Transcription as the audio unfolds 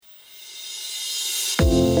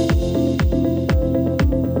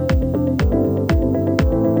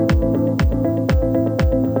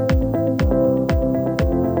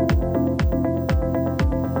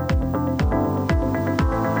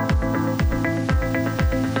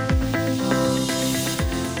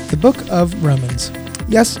book of Romans.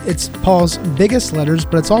 Yes, it's Paul's biggest letters,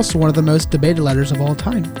 but it's also one of the most debated letters of all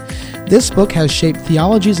time. This book has shaped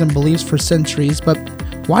theologies and beliefs for centuries, but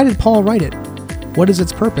why did Paul write it? What is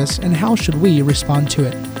its purpose, and how should we respond to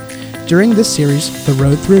it? During this series, The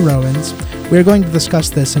Road Through Romans, we are going to discuss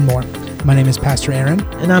this and more. My name is Pastor Aaron.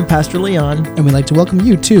 And I'm Pastor Leon. And we'd like to welcome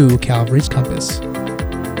you to Calvary's Compass.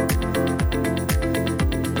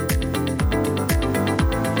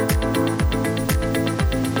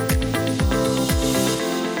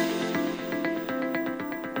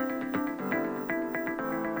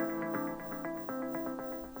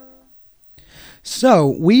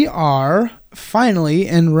 So, we are finally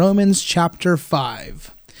in Romans chapter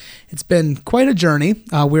 5. It's been quite a journey.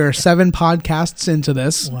 We're 7 podcasts into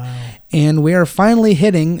this. Wow. And we are finally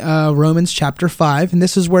hitting Romans chapter 5. And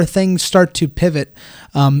this is where things start to pivot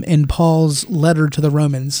in Paul's letter to the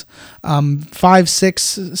Romans. 5,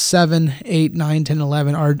 6, 7, 8, 9, 10,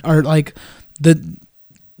 11 are like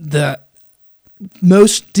the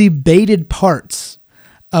most debated parts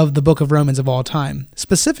of the book of Romans of all time.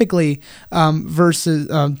 Specifically,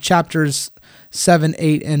 chapters 7,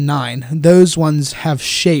 8, and 9. Those ones have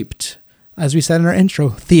shaped, as we said in our intro,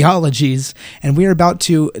 theologies, and we are about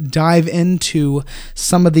to dive into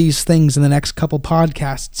some of these things in the next couple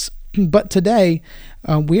podcasts. But today,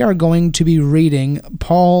 we are going to be reading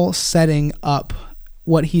Paul setting up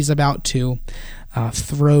what he's about to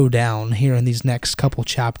throw down here in these next couple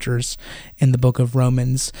chapters in the book of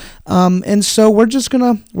Romans. And so we're just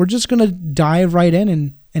gonna dive right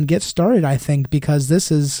in and get started, I think, because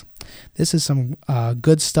this is some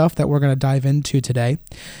good stuff that we're going to dive into today.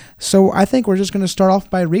 So I think we're just going to start off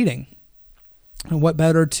by reading. And what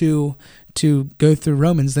better to go through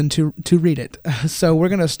Romans than to read it? So we're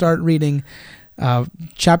going to start reading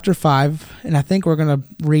chapter 5, and I think we're going to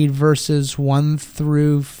read verses 1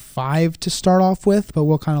 through 5 to start off with, but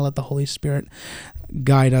we'll kind of let the Holy Spirit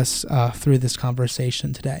guide us through this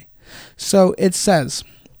conversation today. So it says,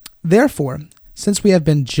 "Therefore, since we have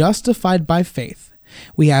been justified by faith,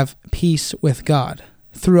 we have peace with God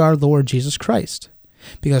through our Lord Jesus Christ,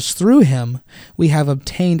 because through him we have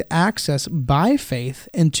obtained access by faith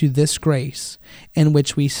into this grace in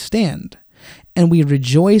which we stand, and we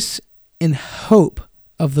rejoice in hope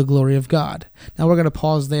of the glory of God." Now we're going to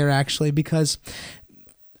pause there actually, because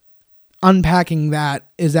unpacking that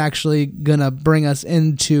is actually going to bring us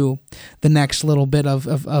into the next little bit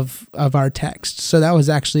of our text. So that was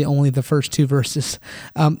actually only the first 2 verses.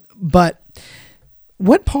 But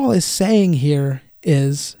what Paul is saying here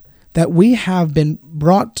is that we have been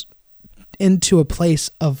brought into a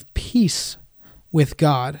place of peace with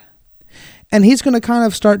God. And he's going to kind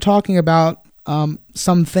of start talking about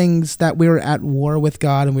some things that we were at war with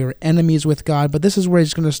God and we were enemies with God. But this is where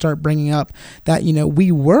he's going to start bringing up that,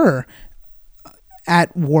 we were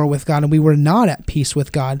at war with God and we were not at peace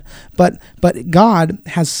with God. But God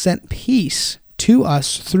has sent peace to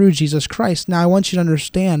us through Jesus Christ. Now, I want you to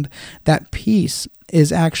understand that peace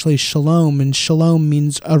is actually shalom, and shalom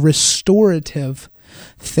means a restorative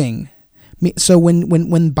thing. So when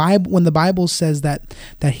the Bible says that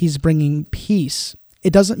he's bringing peace,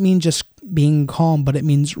 it doesn't mean just being calm, but it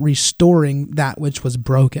means restoring that which was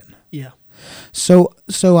broken. Yeah. So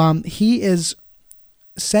he is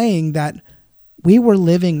saying that we were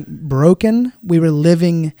living broken. We were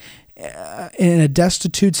living in a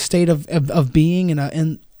destitute state of being,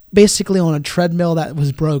 and basically on a treadmill that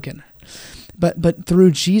was broken. But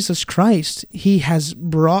through Jesus Christ, he has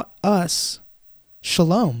brought us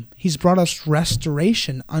shalom. He's brought us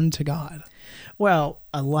restoration unto God. Well,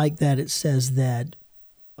 I like that it says that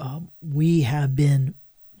we have been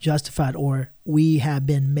justified, or we have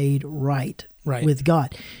been made right with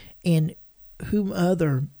God. And whom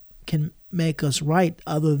other can make us right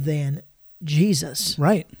other than Jesus?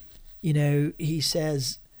 Right. He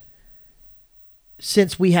says,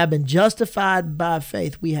 since we have been justified by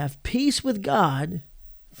faith, we have peace with God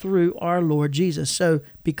through our Lord Jesus. So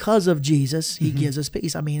because of Jesus, he gives us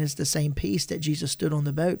peace. I mean, it's the same peace that Jesus stood on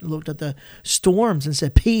the boat and looked at the storms and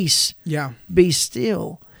said, "Peace, be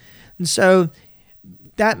still." And so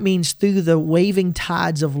that means through the waving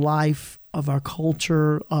tides of life, of our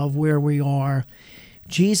culture, of where we are,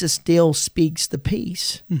 Jesus still speaks the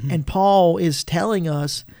peace. And Paul is telling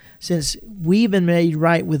us, since we've been made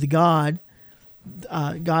right with God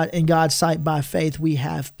in God's sight by faith, we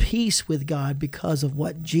have peace with God because of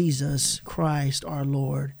what Jesus Christ, our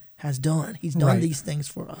Lord, has done. He's done these things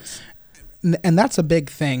for us. And that's a big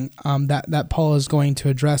thing that Paul is going to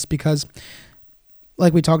address, because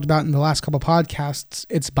like we talked about in the last couple podcasts,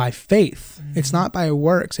 it's by faith. It's not by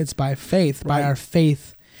works. It's by faith, by our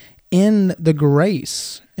faith in the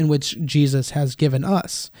grace in which Jesus has given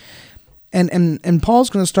us. And Paul's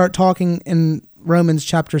going to start talking in Romans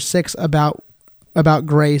chapter 6 about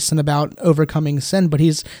grace and about overcoming sin, but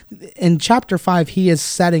he's in chapter 5 he is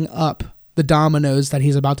setting up the dominoes that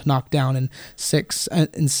he's about to knock down in 6,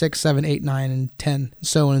 7, 8, 9, and 10,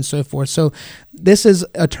 so on and so forth. So this is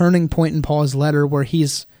a turning point in Paul's letter where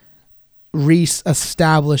he's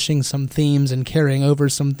re-establishing some themes and carrying over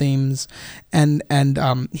some themes, and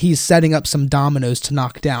he's setting up some dominoes to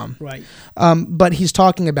knock down. Right. But he's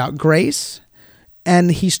talking about grace, and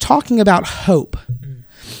he's talking about hope.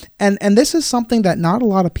 And this is something that not a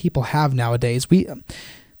lot of people have nowadays.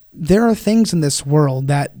 There are things in this world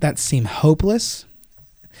that seem hopeless.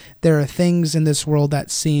 There are things in this world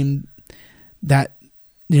that seem that,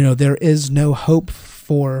 there is no hope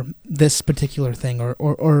for this particular thing,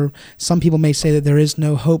 or some people may say that there is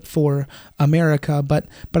no hope for America. But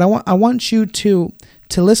I want you to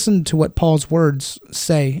listen to what Paul's words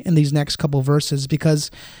say in these next couple verses,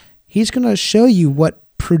 because he's going to show you what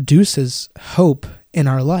produces hope in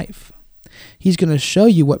our life. He's going to show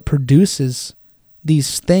you what produces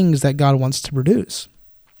these things that God wants to produce.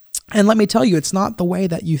 And let me tell you, it's not the way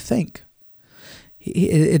that you think.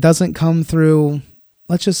 It doesn't come through,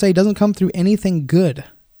 let's just say, it doesn't come through anything good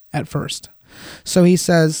at first. So he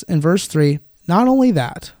says in verse 3, not only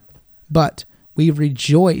that, but we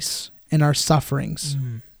rejoice in our sufferings,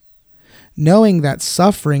 knowing that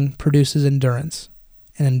suffering produces endurance,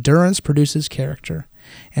 and endurance produces character,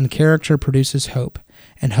 and character produces hope.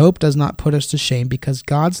 And hope does not put us to shame, because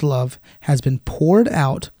God's love has been poured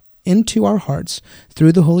out into our hearts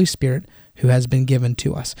through the Holy Spirit who has been given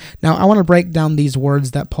to us. Now, I want to break down these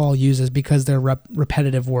words that Paul uses because they're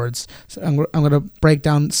repetitive words. So I'm going to break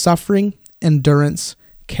down suffering, endurance,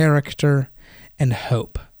 character, and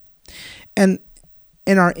hope. And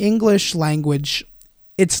in our English language,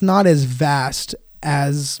 it's not as vast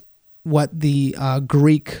as what the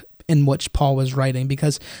Greek in which Paul was writing,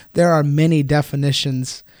 because there are many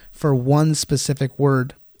definitions for one specific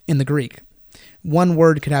word in the Greek. One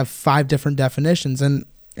word could have 5 different definitions, and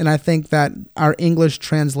I think that our English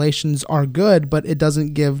translations are good, but it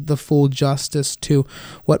doesn't give the full justice to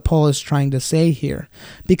what Paul is trying to say here,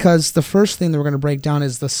 because the first thing that we're going to break down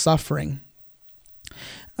is the suffering.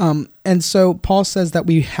 And so Paul says that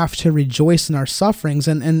we have to rejoice in our sufferings,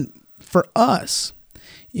 and for us,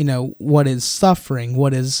 what is suffering?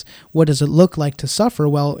 What does it look like to suffer?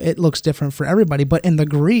 Well, it looks different for everybody, but in the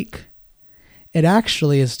Greek, it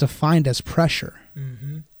actually is defined as pressure.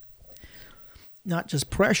 Mm-hmm. Not just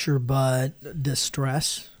pressure, but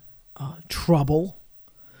distress, trouble.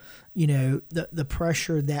 The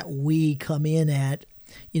pressure that we come in at.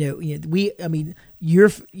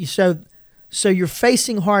 So you're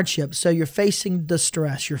facing hardship. So you're facing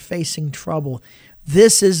distress. You're facing trouble.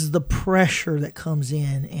 This is the pressure that comes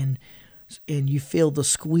in, and you feel the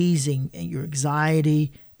squeezing, and your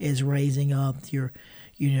anxiety is raising up. You're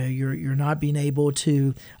not being able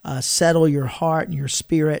to settle your heart and your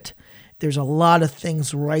spirit. There's a lot of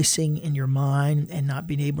things racing in your mind, and not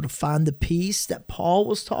being able to find the peace that Paul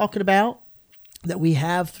was talking about, that we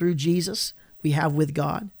have through Jesus, we have with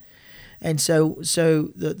God. And so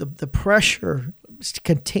the pressure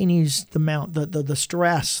continues to mount, the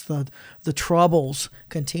stress, the troubles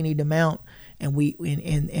continue to mount, and we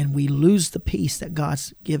lose the peace that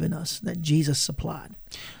God's given us, that Jesus supplied.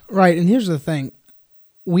 Right, and here's the thing.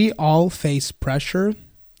 We all face pressure.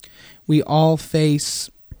 We all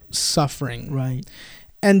face suffering. Right.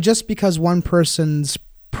 And just because one person's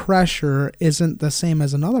pressure isn't the same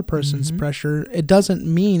as another person's pressure, it doesn't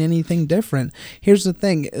mean anything different. Here's the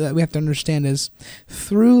thing that we have to understand is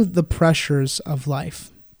through the pressures of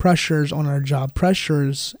life, pressures on our job,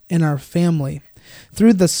 pressures in our family,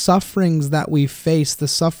 through the sufferings that we face, the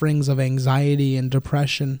sufferings of anxiety and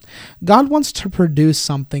depression, God wants to produce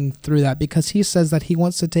something through that, because he says that he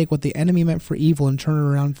wants to take what the enemy meant for evil and turn it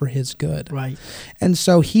around for his good. Right. And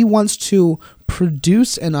so he wants to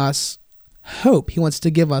produce in us hope. He wants to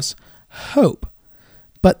give us hope,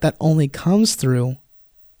 but that only comes through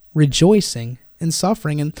rejoicing in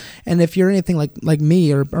suffering. And if you're anything like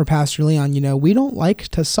me or Pastor Leon, we don't like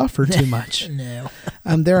to suffer too much. No.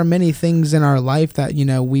 There are many things in our life that,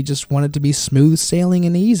 we just want it to be smooth sailing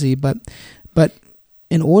and easy, but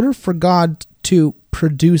in order for God to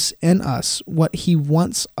produce in us what he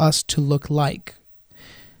wants us to look like,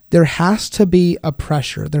 there has to be a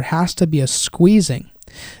pressure, there has to be a squeezing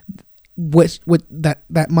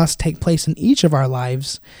that must take place in each of our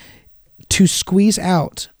lives to squeeze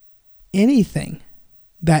out anything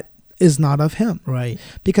that is not of him. Right.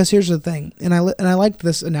 Because here's the thing, and I liked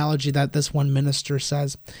this analogy that this one minister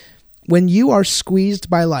says. when you are squeezed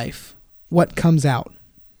by life, what comes out?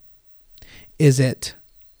 Is it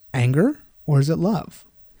anger or is it love?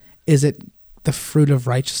 Is it the fruit of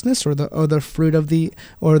righteousness or the fruit of the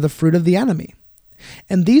enemy?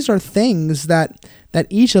 And these are things that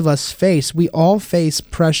each of us face. We all face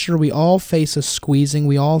pressure. We all face a squeezing.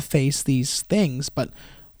 We all face these things. But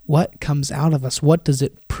what comes out of us? What does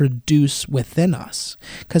it produce within us?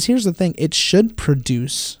 Because here's the thing. It should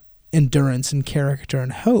produce endurance and character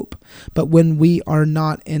and hope. But when we are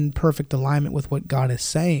not in perfect alignment with what God is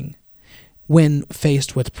saying, when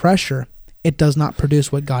faced with pressure, it does not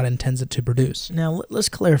produce what God intends it to produce. Now, let's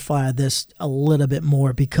clarify this a little bit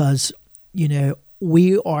more because,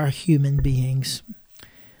 we are human beings,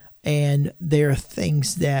 and there are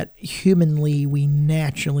things that humanly we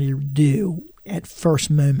naturally do at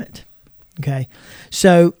first moment. Okay?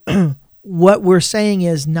 So what we're saying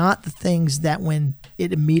is not the things that when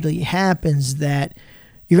it immediately happens that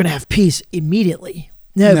you're going to have peace immediately.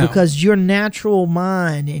 No, because your natural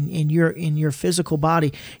mind and your physical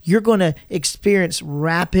body, you're going to experience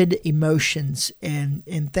rapid emotions and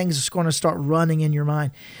things are going to start running in your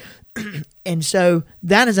mind. And so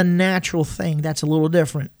that is a natural thing. That's a little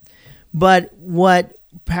different. But what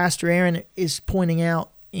Pastor Aaron is pointing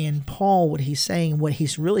out in Paul, what he's saying, what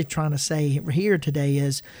he's really trying to say here today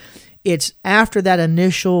is it's after that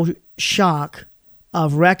initial shock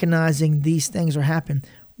of recognizing these things are happening,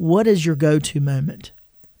 what is your go-to moment?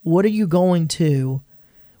 What are you going to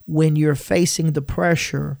when you're facing the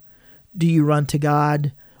pressure? Do you run to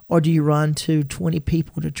God or do you run to 20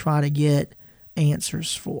 people to try to get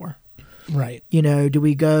answers for? Right. Do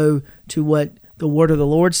we go to what the word of the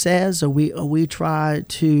Lord says, or we try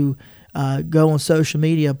to go on social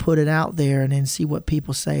media, put it out there, and then see what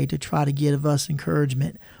people say to try to give us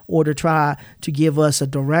encouragement or to try to give us a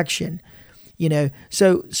direction?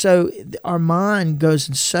 So our mind goes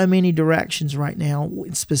in so many directions right now,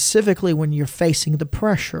 specifically when you're facing the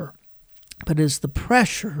pressure. But it's the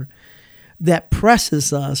pressure that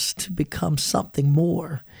presses us to become something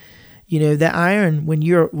more. That iron, when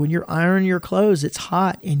you're ironing your clothes, it's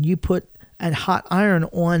hot, and you put a hot iron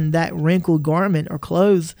on that wrinkled garment or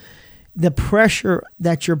clothes, the pressure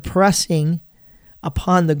that you're pressing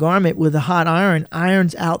upon the garment with a hot iron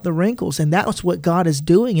irons out the wrinkles. And that's what God is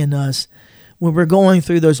doing in us. When we're going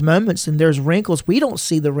through those moments and there's wrinkles, we don't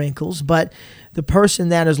see the wrinkles, but the person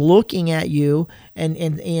that is looking at you and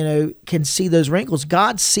can see those wrinkles,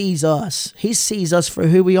 God sees us. He sees us for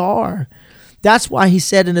who we are. That's why he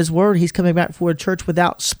said in his word, he's coming back for a church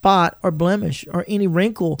without spot or blemish or any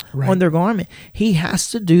wrinkle on their garment. He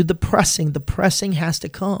has to do the pressing. The pressing has to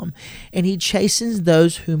come. And he chastens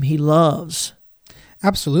those whom he loves.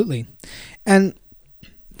 Absolutely. And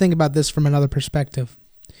think about this from another perspective.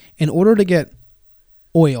 In order to get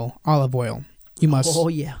olive oil, you must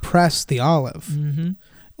press the olive.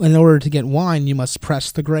 Mm-hmm. In order to get wine, you must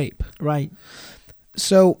press the grape. Right.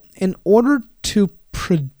 So in order to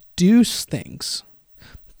produce things,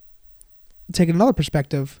 take another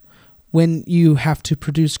perspective, when you have to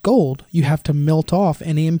produce gold, you have to melt off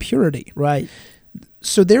any impurity. Right.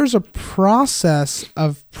 So there's a process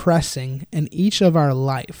of pressing in each of our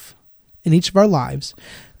lives,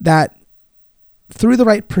 that through the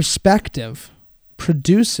right perspective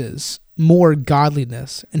produces more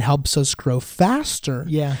godliness and helps us grow faster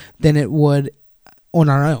than it would on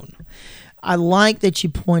our own. I like that you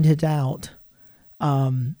pointed out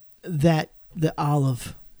that the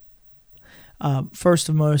olive, first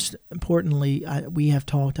and most importantly, we have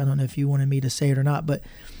talked, I don't know if you wanted me to say it or not, but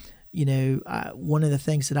one of the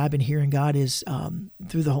things that I've been hearing God is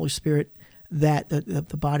through the Holy Spirit that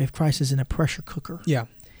the body of Christ is in a pressure cooker. Yeah.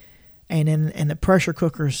 And the pressure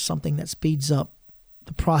cooker is something that speeds up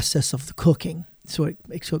the process of the cooking, so it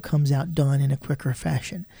comes out done in a quicker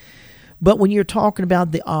fashion. But when you're talking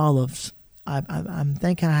about the olives, I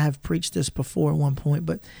think I have preached this before at one point,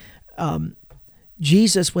 but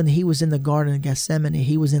Jesus, when he was in the Garden of Gethsemane,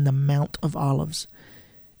 he was in the Mount of Olives,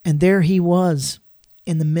 and there he was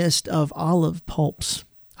in the midst of olive pulps.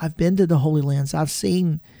 I've been to the Holy Lands. I've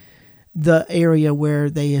seen the area where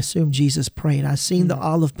they assume Jesus prayed. I've seen the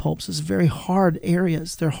olive pulps. It's very hard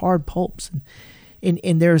areas. They're hard pulps.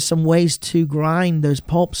 And there are some ways to grind those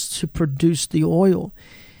pulps to produce the oil.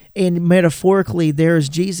 And metaphorically, there's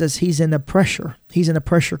Jesus. He's in a pressure. He's in a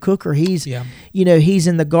pressure cooker. He's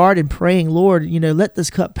in the garden praying, Lord, let this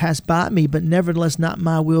cup pass by me, but nevertheless not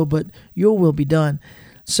my will, but your will be done.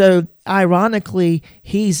 So ironically,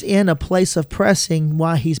 he's in a place of pressing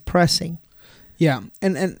while he's pressing. Yeah,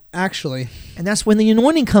 and actually... And that's when the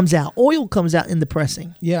anointing comes out. Oil comes out in the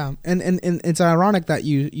pressing. Yeah, and it's ironic that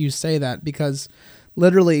you say that, because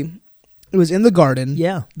literally It was in the garden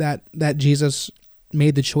Yeah. that Jesus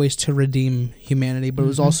made the choice to redeem humanity, but it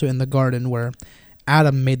was also in the garden where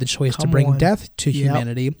Adam made the choice to bring death to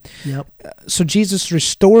humanity. Yep. So Jesus'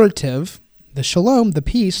 restorative, the shalom, the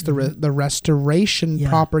peace, the restoration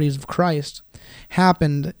properties of Christ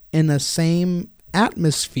happened in the same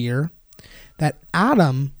atmosphere that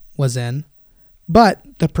Adam was in, but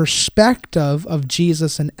the perspective of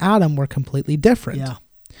Jesus and Adam were completely different. Yeah.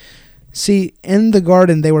 See, in the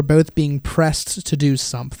garden, they were both being pressed to do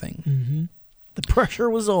something. Mm-hmm. The pressure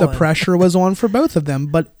was on. The pressure was on for both of them,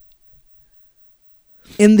 but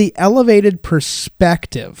in the elevated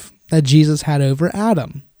perspective that Jesus had over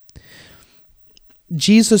Adam,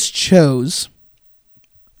 Jesus chose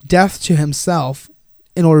death to himself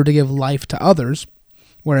in order to give life to others,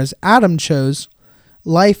 whereas Adam chose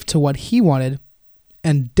life to what he wanted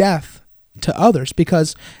and death to others.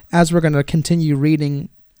 Because as we're going to continue reading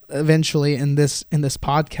eventually in this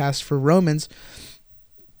podcast for Romans,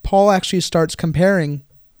 Paul actually starts comparing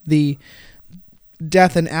the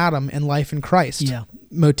death in Adam and life in Christ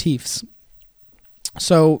motifs.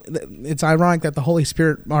 So it's ironic that the Holy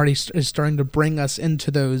Spirit already is starting to bring us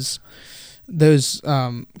into those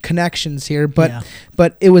connections here, but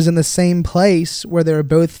it was in the same place where they were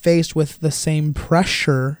both faced with the same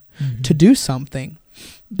pressure to do something.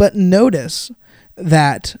 But notice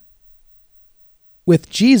that with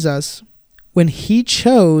Jesus, when he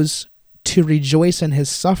chose to rejoice in his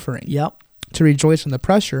suffering, to rejoice in the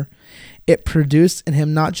pressure, it produced in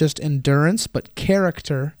him not just endurance, but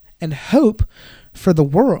character and hope for the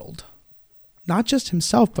world. Not just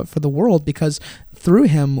himself, but for the world, because through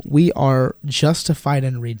him we are justified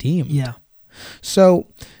and redeemed. Yeah. So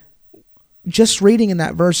just reading in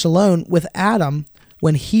that verse alone, with Adam,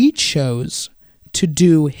 when he chose to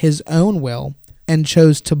do his own will and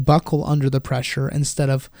chose to buckle under the pressure instead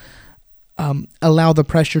of allow the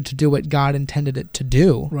pressure to do what God intended it to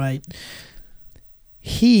do, right?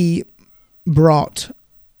 He brought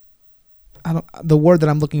the word that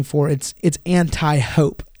I'm looking for. It's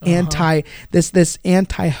anti-hope, this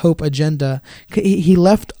anti-hope agenda. He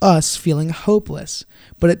left us feeling hopeless,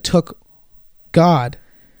 but it took God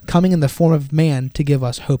coming in the form of man to give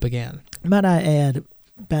us hope again. Might I add,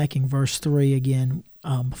 backing verse 3 again,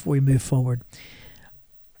 before we move forward.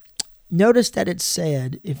 Notice that it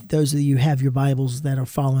said, if those of you have your Bibles that are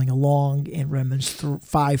following along, in Romans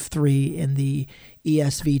 5:3 in the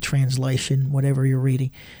ESV translation, whatever you're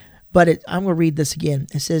reading. But I'm going to read this again.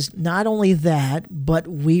 It says, not only that, but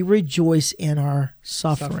we rejoice in our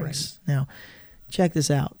sufferings. Now, check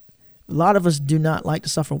this out. A lot of us do not like to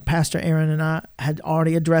suffer. Pastor Aaron and I had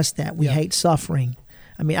already addressed that. We hate suffering.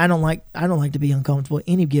 I mean, I don't like to be uncomfortable at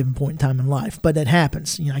any given point in time in life, but that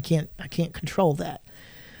happens. You know, I can't control that.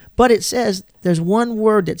 But it says there's one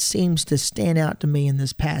word that seems to stand out to me in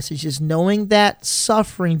this passage, is knowing that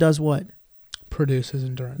suffering does what? Produces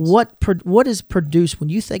endurance. What is produce? When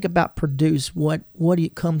you think about produce, what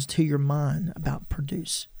comes to your mind about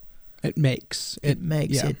produce? It makes.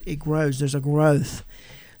 It grows. There's a growth.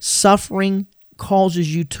 Suffering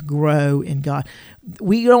causes you to grow in God.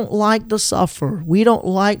 We don't like to suffer. We don't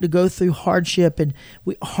like to go through hardship and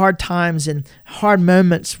hard times and hard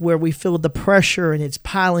moments where we feel the pressure and it's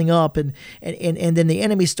piling up, and then the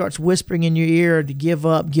enemy starts whispering in your ear to give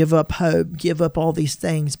up hope, give up all these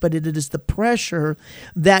things. But it is the pressure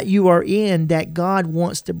that you are in that God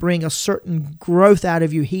wants to bring a certain growth out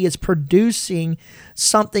of you. He is producing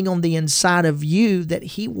something on the inside of you that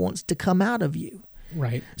he wants to come out of you.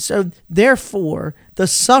 Right. So therefore, the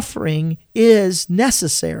suffering is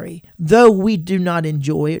necessary, though we do not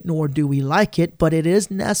enjoy it, nor do we like it, but it is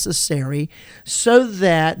necessary so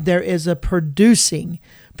that there is a producing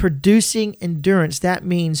endurance. That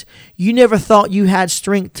means you never thought you had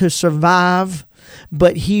strength to survive,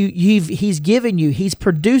 but he's given you, he's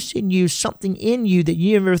producing you something in you that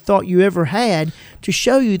you never thought you ever had, to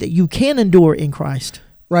show you that you can endure in Christ.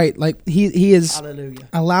 Right, like he is Hallelujah.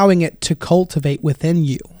 allowing it to cultivate within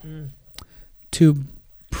you, to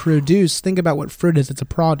produce. Think about what fruit is. It's a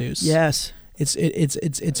produce. Yes,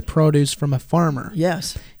 it's produce from a farmer.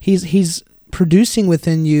 Yes, he's producing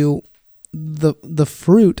within you the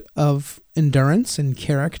fruit of endurance and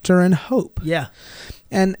character and hope. Yeah,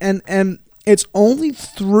 and it's only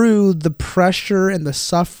through the pressure and the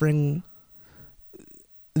suffering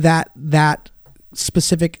that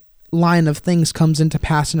specific line of things comes into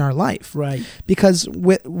pass in our life. Right. Because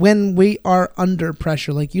when we are under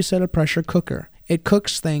pressure, like you said, a pressure cooker, it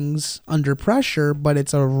cooks things under pressure, but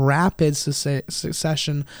it's a rapid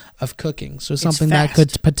succession of cooking. So something that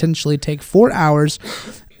could potentially take 4 hours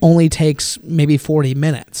only takes maybe 40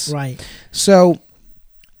 minutes. Right. So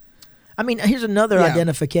I mean, here's another Yeah.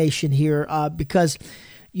 identification here because,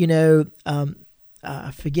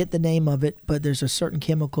 I forget the name of it, but there's a certain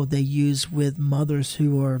chemical they use with mothers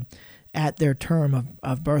who are at their term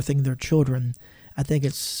of birthing their children. I think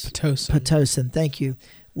it's Pitocin. Pitocin. Thank you.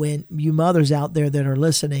 When you mothers out there that are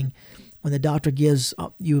listening, when the doctor gives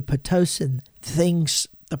you Pitocin,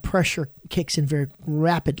 the pressure kicks in very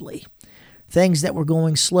rapidly. Things that were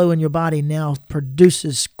going slow in your body now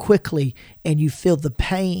produces quickly, and you feel the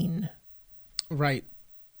pain. Right.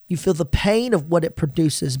 You feel the pain of what it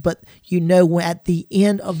produces, but at the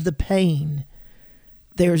end of the pain,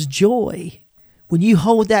 there's joy. When you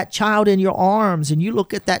hold that child in your arms and you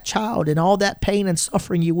look at that child and all that pain and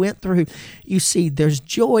suffering you went through, you see there's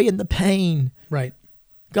joy in the pain. Right.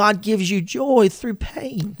 God gives you joy through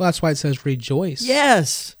pain. Well, that's why it says rejoice.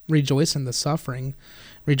 Yes. Rejoice in the suffering.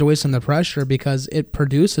 Rejoice in the pressure, because it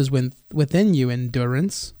produces within you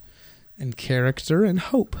endurance and character and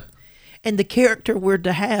hope. And the character we're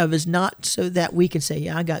to have is not so that we can say,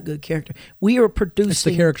 yeah, I got good character. We are producing... It's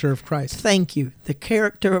the character of Christ. Thank you. The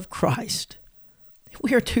character of Christ.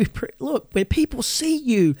 We are to... Look, when people see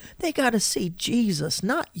you, they got to see Jesus,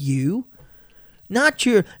 not you. Not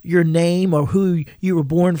your name or who you were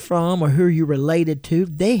born from or who you're related to.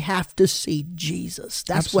 They have to see Jesus.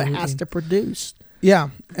 That's Absolutely. what has to produce. Yeah,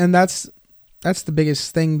 and that's the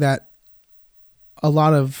biggest thing that a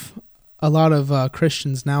lot of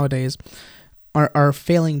Christians nowadays are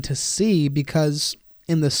failing to see, because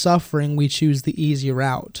in the suffering we choose the easy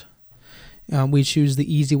route. We choose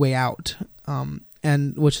the easy way out,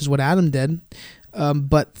 and which is what Adam did.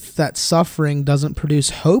 But that suffering doesn't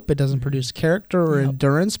produce hope. It doesn't produce character or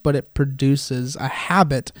endurance, but it produces a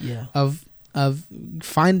habit of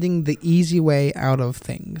finding the easy way out of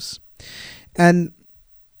things. And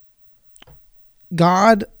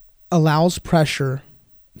God allows pressure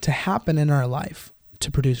to happen in our life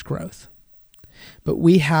to produce growth. But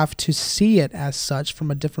we have to see it as such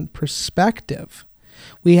from a different perspective.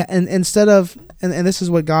 Instead of this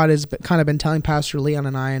is what God has kind of been telling Pastor Leon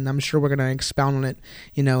and I, and I'm sure we're going to expound on it,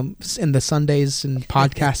 in the Sundays and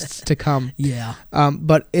podcasts to come. Yeah.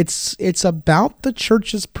 But it's about the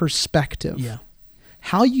church's perspective. Yeah.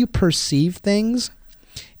 How you perceive things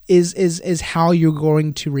is how you're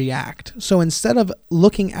going to react. So instead of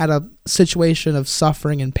looking at a situation of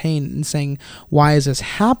suffering and pain and saying, why is this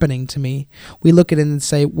happening to me? We look at it and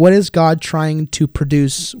say, what is God trying to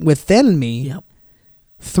produce within me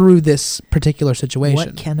through this particular situation?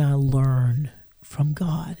 What can I learn from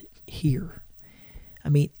God here? I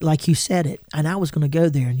mean, like you said it, and I was going to go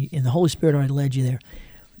there, and the Holy Spirit already led you there.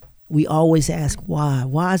 We always ask, why?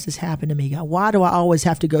 Why has this happened to me, God? Why do I always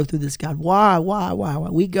have to go through this, God? Why?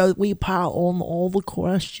 We pile on all the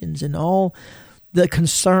questions and all the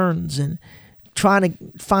concerns and trying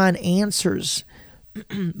to find answers.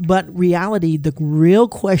 But reality, the real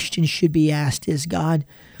question should be asked is, God,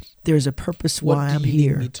 there's a purpose why I'm here. What do you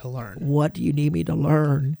need me to learn? What do you need me to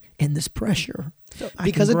learn in this pressure? So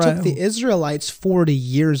because it took the Israelites 40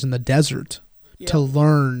 years in the desert to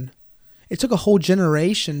learn. It took a whole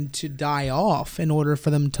generation to die off in order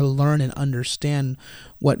for them to learn and understand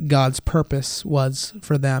what God's purpose was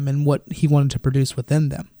for them and what he wanted to produce within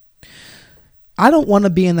them. I don't want to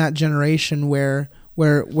be in that generation where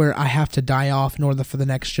I have to die off in order for the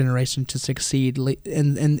next generation to succeed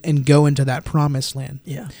and go into that promised land.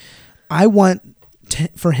 Yeah. I want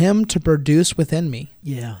for him to produce within me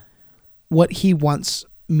what he wants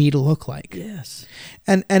me to look like. Yes.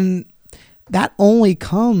 And that only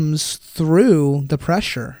comes through the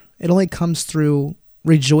pressure. It only comes through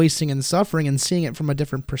rejoicing in suffering and seeing it from a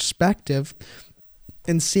different perspective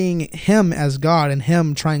and seeing him as God and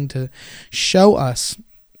him trying to show us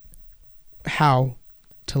how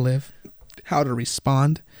to live, how to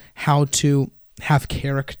respond, how to have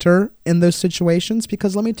character in those situations.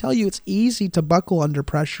 Because let me tell you, it's easy to buckle under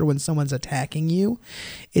pressure when someone's attacking you.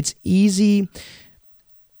 It's easy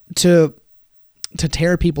to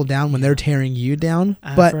tear people down when they're tearing you down.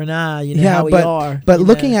 Eye for an eye, how we are. But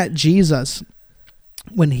looking at Jesus,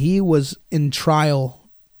 when he was in trial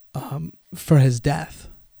for his death,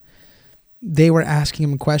 they were asking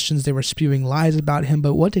him questions. They were spewing lies about him.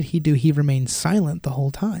 But what did he do? He remained silent the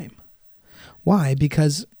whole time. Why?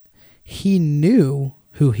 Because he knew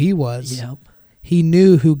who he was. Yep. He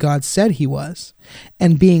knew who God said he was.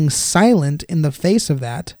 And being silent in the face of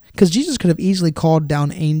that, because Jesus could have easily called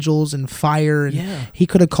down angels and fire, and he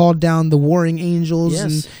could have called down the warring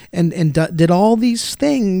angels and did all these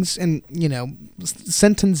things and,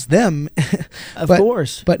 sentenced them. Of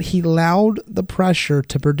course. But he allowed the pressure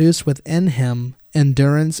to produce within him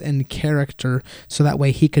endurance and character so that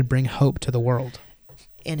way he could bring hope to the world.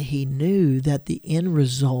 And he knew that the end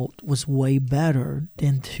result was way better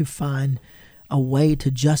than to find a way to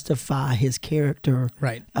justify his character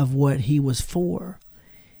Right. of what he was for.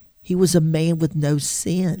 He was a man with no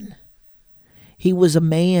sin. He was a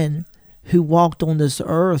man who walked on this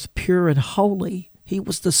earth pure and holy. He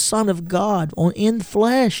was the Son of God in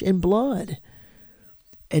flesh and blood.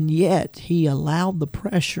 And yet he allowed the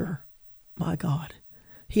pressure, my God.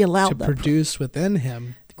 He allowed to produce within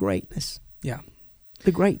him greatness. Yeah.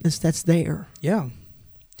 The greatness that's there. Yeah.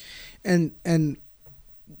 And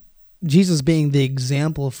Jesus being the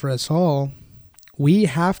example for us all, we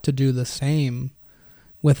have to do the same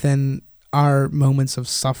within our moments of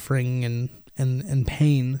suffering and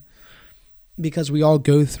pain, because we all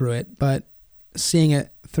go through it, but seeing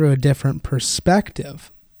it through a different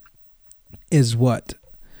perspective is what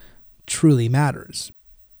truly matters.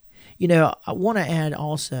 You know, I want to add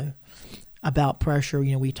also about pressure.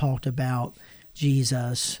 You know, we talked about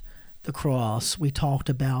Jesus, the cross. We talked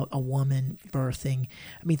about a woman birthing.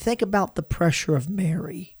 I mean, think about the pressure of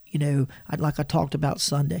Mary. You know, like I talked about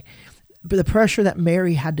Sunday. But the pressure that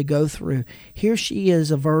Mary had to go through. Here she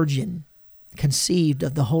is, a virgin, conceived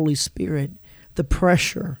of the Holy Spirit. The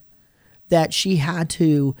pressure that she had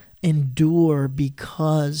to endure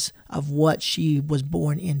because of what she was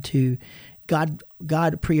born into.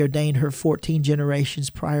 God preordained her 14 generations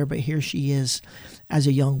prior, but here she is as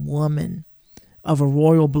a young woman of a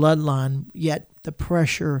royal bloodline, yet the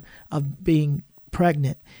pressure of being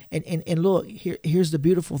pregnant. And look, here's the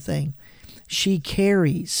beautiful thing. She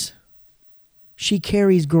carries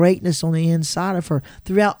greatness on the inside of her.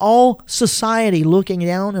 Throughout all society looking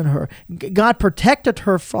down on her, God protected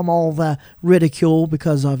her from all the ridicule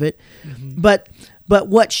because of it. Mm-hmm. But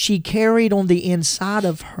what she carried on the inside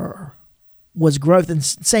of her was growth, and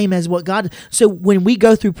same as what God. So when we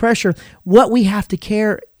go through pressure, what we have to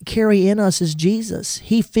carry in us is Jesus.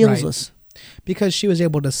 He fills us. Because she was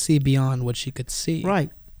able to see beyond what she could see. Right.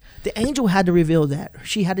 The angel had to reveal that.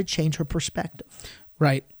 She had to change her perspective.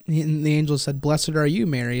 Right. And the angel said, "Blessed are you,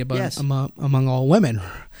 Mary, among all women."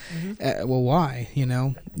 Mm-hmm. Well, why? You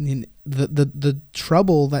know, the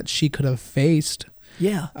trouble that she could have faced.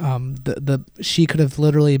 Yeah. She could have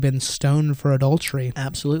literally been stoned for adultery.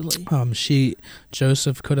 Absolutely.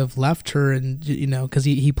 Joseph could have left her, and because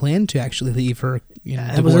he planned to actually leave her,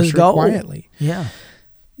 divorce her quietly. Yeah.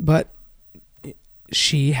 But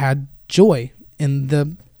she had joy in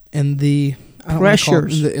the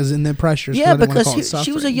pressures. In the pressures. Yeah, because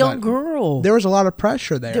she was a young girl. There was a lot of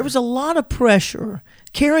pressure there. There was a lot of pressure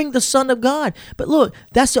carrying the Son of God. But look,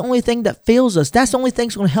 that's the only thing that fills us. That's the only thing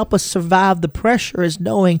that's going to help us survive the pressure, is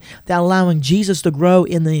knowing that allowing Jesus to grow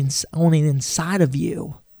on the inside of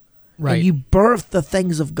you. Right. And you birth the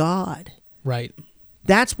things of God. Right.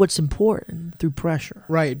 That's what's important through pressure.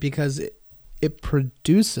 Right, because it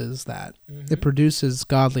produces that. Mm-hmm. It produces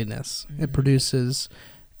godliness. Mm-hmm. It produces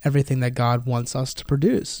everything that God wants us to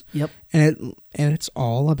produce. Yep. And it's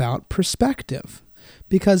all about perspective.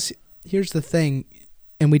 Because here's the thing,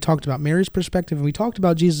 and we talked about Mary's perspective and we talked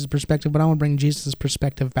about Jesus' perspective, but I want to bring Jesus'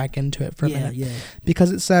 perspective back into it for a minute. Yeah.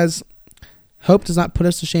 Because it says, hope does not put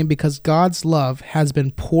us to shame, because God's love has been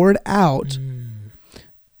poured out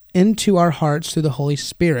into our hearts through the Holy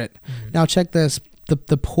Spirit. Now check this.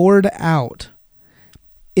 The poured out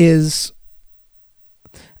is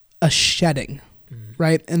a shedding.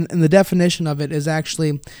 Right, and the definition of it is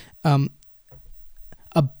actually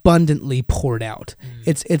abundantly poured out.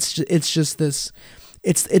 It's just this.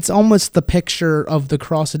 It's almost the picture of the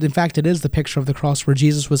cross. In fact, it is the picture of the cross where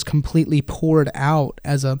Jesus was completely poured out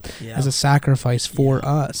as a sacrifice for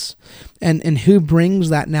us. And who brings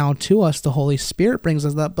that now to us? The Holy Spirit brings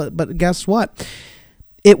us that. But guess what?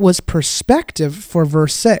 It was perspective for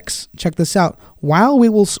verse 6. Check this out. While we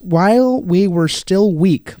were still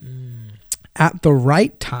weak, at the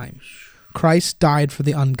right time, Christ died for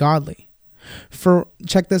the ungodly.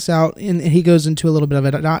 Check this out, and he goes into a little bit of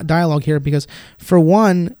a dialogue here, because for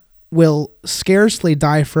one will scarcely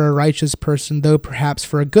die for a righteous person, though perhaps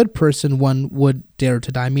for a good person one would dare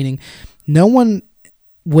to die, meaning no one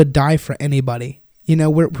would die for anybody.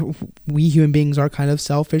 We human beings are kind of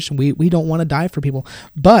selfish, and we don't want to die for people.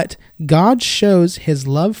 But God shows his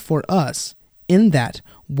love for us in that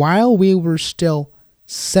while we were still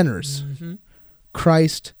sinners,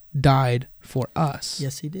 Christ died for us.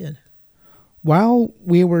 Yes, he did. While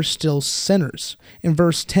we were still sinners. In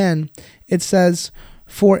verse 10, it says,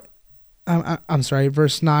 verse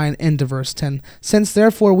 9 into verse 10. Since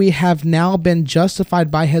therefore we have now been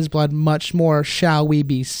justified by his blood, much more shall we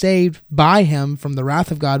be saved by him from the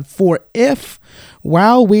wrath of God. For if,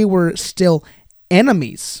 while we were still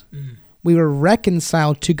enemies, we were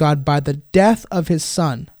reconciled to God by the death of his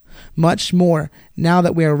Son. Much more, now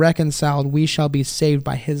that we are reconciled, we shall be saved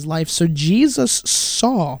by his life. So Jesus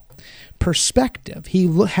saw perspective. He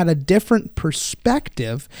had a different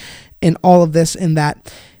perspective in all of this, in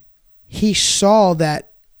that he saw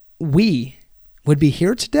that we would be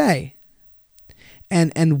here today,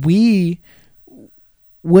 and we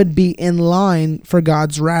would be in line for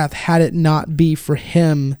God's wrath had it not be for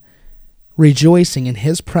him rejoicing in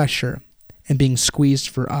his pressure and being squeezed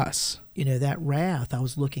for us. You know, that wrath, I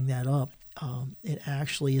was looking that up, it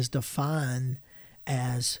actually is defined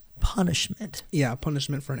as punishment. Yeah,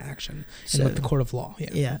 punishment for an action So- with the court of law.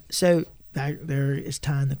 Yeah. So there is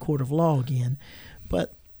tying the court of law again,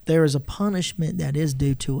 but there is a punishment that is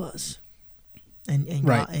due to us, and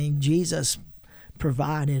Right. God, and Jesus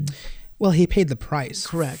provided. Well, he paid the price.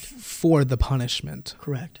 Correct. For the punishment.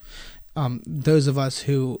 Correct. Those of us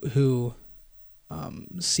who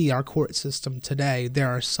see our court system today, there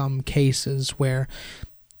are some cases where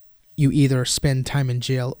you either spend time in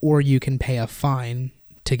jail or you can pay a fine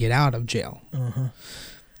to get out of jail. Uh-huh.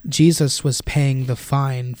 Jesus was paying the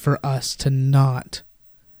fine for us to not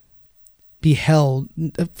be held,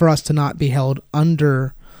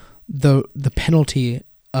 under the penalty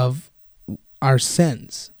of our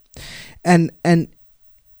sins. And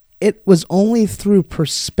it was only through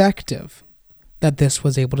perspective that this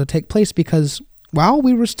was able to take place, because while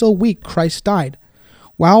we were still weak, Christ died.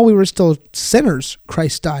 While we were still sinners,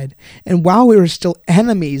 Christ died. And while we were still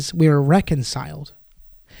enemies, we were reconciled.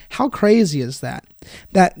 How crazy is that?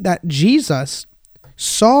 That Jesus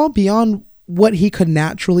saw beyond what he could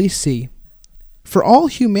naturally see for all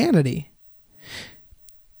humanity,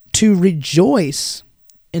 to rejoice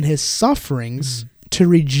in his sufferings, to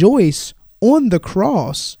rejoice on the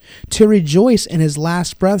cross, to rejoice in his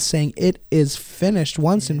last breath, saying, "It is finished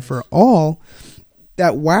once and for all,"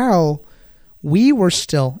 that while we were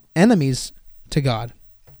still enemies to God,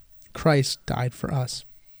 Christ died for us.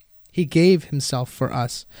 He gave himself for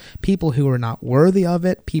us, people who were not worthy of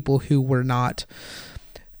it, people who were not,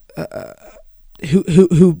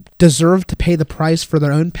 who deserved to pay the price for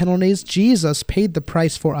their own penalties. Jesus paid the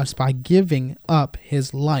price for us by giving up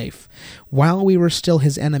his life. While we were still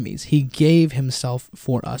his enemies, he gave himself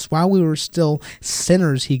for us. While we were still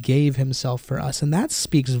sinners, he gave himself for us. And that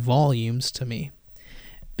speaks volumes to me.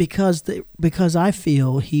 Because I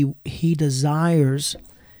feel he desires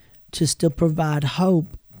to still provide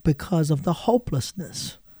hope because of the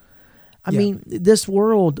hopelessness. I mean, this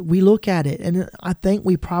world, we look at it, and I think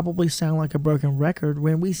we probably sound like a broken record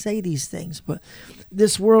when we say these things, but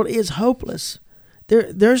this world is hopeless.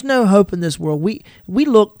 There's no hope in this world.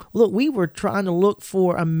 We were trying to look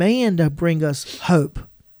for a man to bring us hope,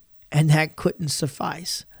 and that couldn't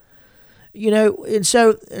suffice. You know, and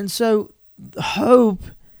so hope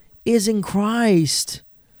is in Christ.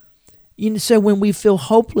 You know, so when we feel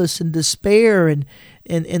hopeless and despair and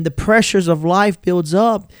the pressures of life builds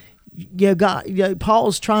up,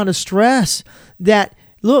 Paul's trying to stress that,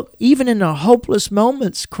 look, even in the hopeless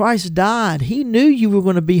moments, Christ died. He knew you were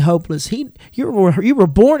going to be hopeless. You were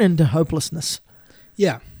born into hopelessness.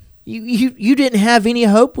 Yeah. You didn't have any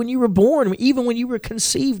hope when you were born. Even when you were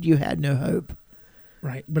conceived, you had no hope.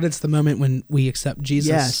 Right, but it's the moment when we accept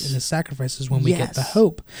Jesus and his sacrifices when we get the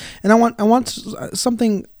hope. And I want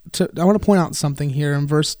to point out something here in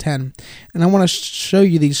verse 10, and I want to show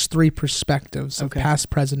you these three perspectives of past,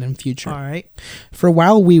 present, and future. All right. For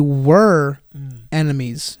while we were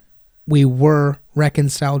enemies, we were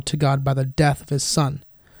reconciled to God by the death of his Son.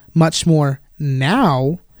 Much more,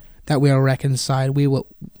 now that we are reconciled,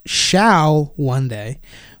 shall one day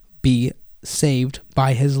be saved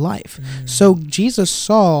by his life. So Jesus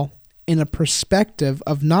saw in a perspective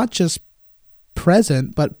of not just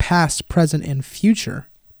present, but past, present, and future.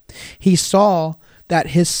 He saw that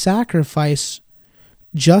his sacrifice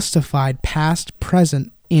justified past,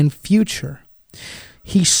 present, and future.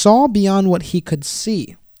 He saw beyond what he could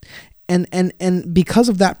see. And because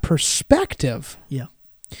of that perspective,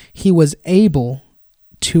 he was able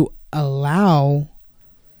to allow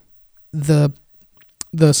the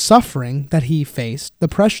suffering that he faced, the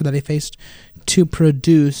pressure that he faced, to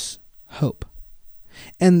produce hope.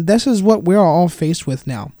 And this is what we're all faced with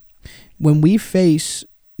now. When we face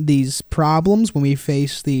these problems, when we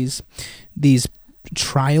face these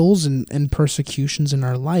trials and persecutions in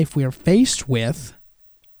our life, we are faced with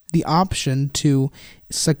the option to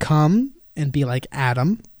succumb and be like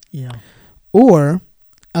Adam, or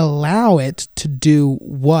allow it to do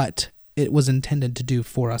what it was intended to do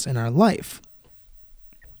for us in our life.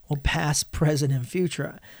 Well, past, present, and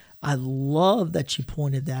future. I love that you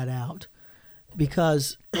pointed that out.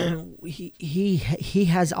 because he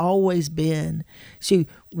has always been. See,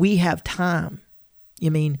 we have time. I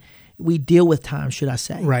mean, we deal with time, should I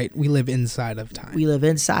say? Right. We live inside of time. We live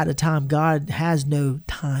inside of time. God has no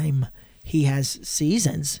time. He has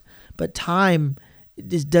seasons, but time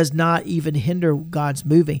does not even hinder God's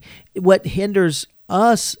moving. What hinders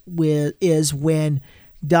us is when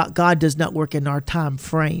God does not work in our time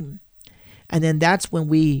frame. And then that's when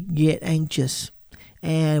we get anxious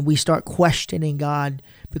and we start questioning God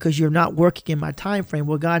because you're not working in my time frame.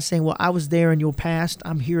 Well, God's saying, well, I was there in your past,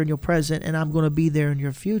 I'm here in your present, and I'm going to be there in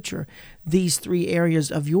your future. These three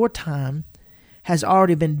areas of your time has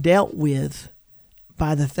already been dealt with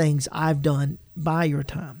by the things I've done by your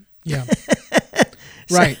time. Yeah.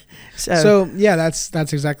 Right. So yeah, that's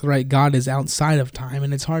exactly right. God is outside of time,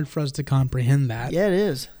 and it's hard for us to comprehend that. Yeah, it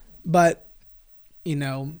is. But, you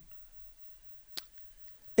know,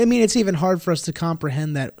 I mean, it's even hard for us to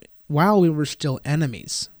comprehend that while we were still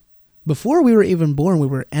enemies, before we were even born, we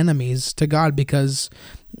were enemies to God because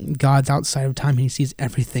God's outside of time and he sees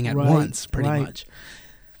everything at once, pretty much.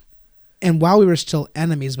 And while we were still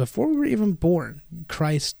enemies, before we were even born,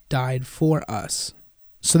 Christ died for us.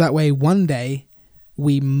 So that way, one day,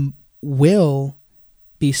 we will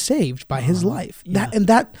be saved by his life. Yeah.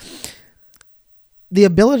 The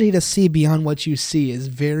ability to see beyond what you see is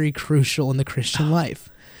very crucial in the Christian life.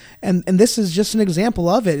 And this is just an example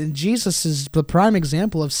of it. And Jesus is the prime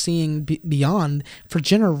example of seeing beyond for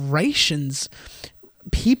generations.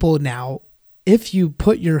 People now, if you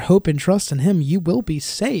put your hope and trust in him, you will be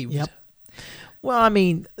saved. Yep. Well, I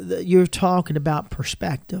mean, you're talking about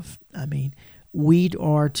perspective. I mean, we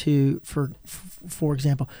are to, for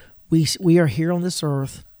example, we are here on this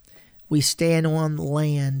earth. We stand on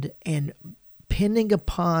land, and depending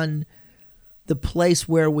upon the place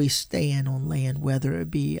where we stand on land, whether it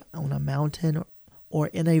be on a mountain or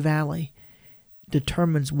in a valley,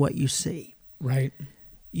 determines what you see. Right.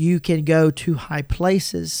 You can go to high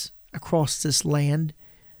places across this land,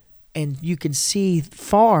 and you can see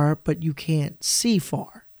far, but you can't see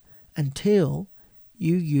far until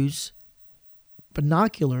you use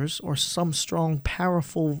binoculars or some strong,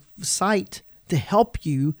 powerful sight to help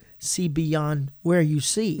you see beyond where you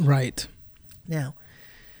see. Right. Now,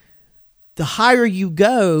 the higher you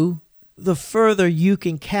go, the further you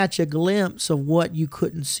can catch a glimpse of what you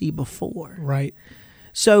couldn't see before. Right.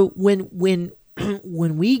 So when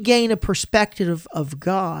we gain a perspective of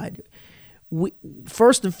God, we,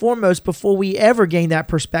 first and foremost, before we ever gain that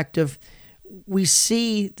perspective, we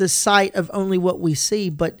see the sight of only what we see,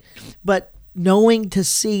 but knowing to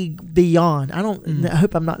see beyond. I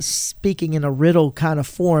hope I'm not speaking in a riddle kind of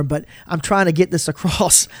form, but I'm trying to get this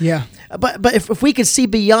across. Yeah. But if we could see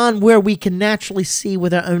beyond where we can naturally see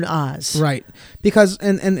with our own eyes. Right. Because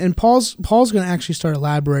and Paul's going to actually start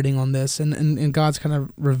elaborating on this, and God's kind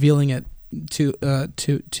of revealing it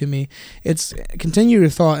to me. It's continue your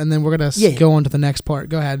thought, and then we're going to go on to the next part.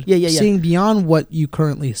 Go ahead. Yeah. Seeing beyond what you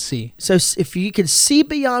currently see. So if you can see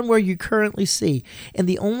beyond where you currently see, and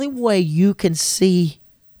the only way you can see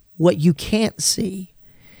what you can't see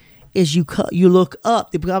is you look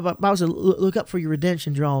up. The Bible says, look up for your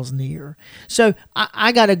redemption draws near. So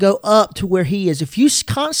I got to go up to where he is. If you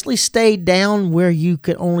constantly stay down where you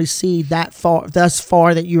can only see thus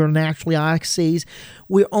far that your natural eye sees,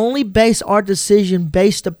 we only base our decision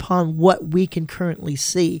based upon what we can currently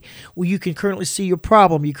see. Well, you can currently see your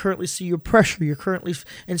problem. You currently see your pressure.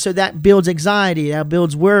 And so that builds anxiety. That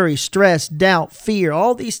builds worry, stress, doubt, fear.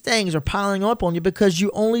 All these things are piling up on you because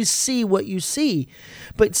you only see what you see.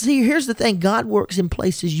 But see, here's the thing. God works in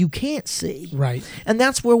places you can't see. Right. And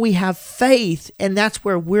that's where we have faith, and that's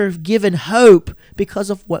where we're given hope because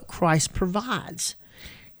of what Christ provides.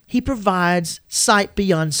 He provides sight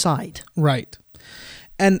beyond sight. Right.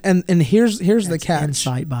 And here's the catch.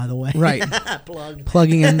 Insight, by the way. Right.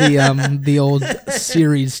 Plugging in the old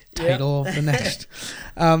series title of the next.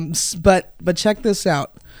 But check this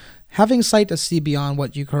out. Having sight to see beyond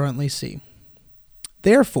what you currently see.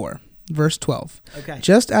 Therefore, verse 12. Okay.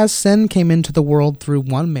 Just as sin came into the world through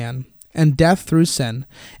one man, and death through sin,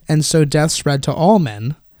 and so death spread to all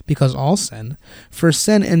men, because all sin. For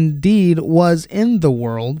sin indeed was in the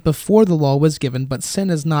world before the law was given, but sin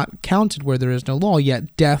is not counted where there is no law,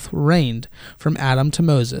 yet death reigned from Adam to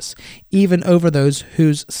Moses, even over those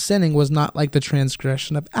whose sinning was not like the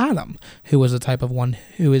transgression of Adam, who was a type of one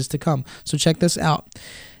who is to come. So check this out.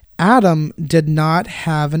 Adam did not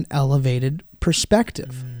have an elevated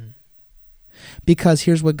perspective. Because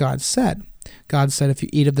here's what God said. God said, if you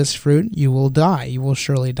eat of this fruit, you will die. You will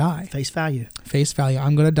surely die. Face value. Face value.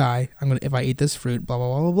 I'm going to die. If I eat this fruit, blah, blah,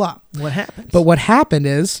 blah, blah, blah. What happened? But what happened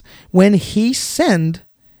is when he sinned,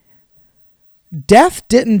 death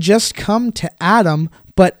didn't just come to Adam,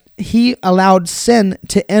 but he allowed sin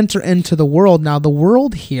to enter into the world. Now, the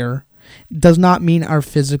world here does not mean our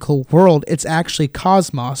physical world. It's actually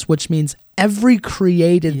cosmos, which means every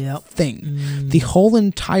created thing, the whole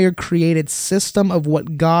entire created system of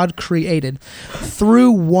what God created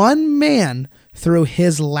through one man, through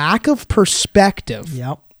his lack of perspective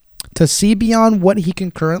to see beyond what he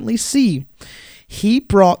can currently see. He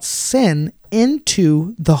brought sin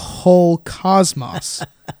into the whole cosmos.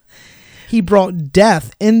 He brought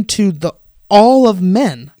death into all of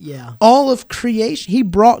men, all of creation. He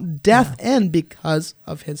brought death in because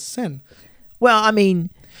of his sin. Well, I mean,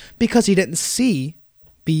 because he didn't see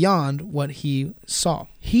beyond what he saw.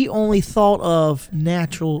 He only thought of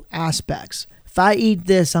natural aspects. If I eat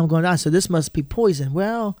this, I'm going to die. So this must be poison.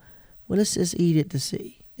 Well, let's just eat it to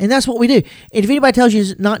see. And that's what we do. And if anybody tells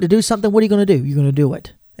you not to do something, what are you going to do? You're going to do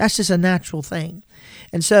it. That's just a natural thing.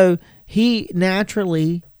 And so he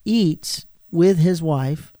naturally eats with his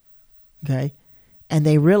wife, okay? And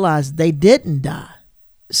they realized they didn't die.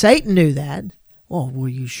 Satan knew that. Well, will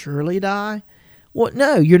you surely die? Well,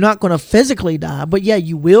 no, you're not going to physically die, but yeah,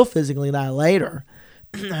 you will physically die later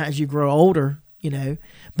as you grow older,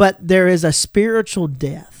 But there is a spiritual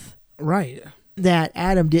death, right, that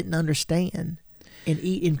Adam didn't understand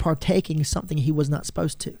in partaking something he was not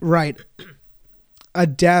supposed to. Right. A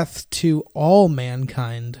death to all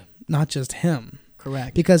mankind, not just him.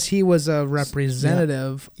 Correct. Because he was a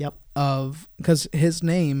representative of, because his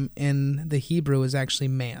name in the Hebrew is actually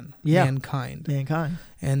mankind. Mankind.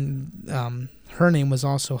 And her name was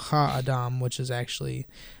also Ha-Adam, which is actually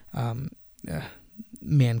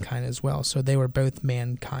mankind as well. So they were both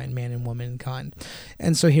mankind, man and womankind.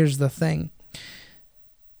 And so here's the thing.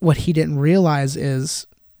 What he didn't realize is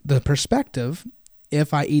the perspective.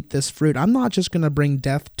 If I eat this fruit, I'm not just going to bring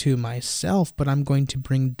death to myself, but I'm going to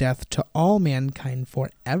bring death to all mankind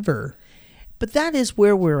forever. But that is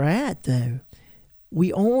where we're at, though.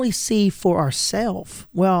 We only see for ourselves.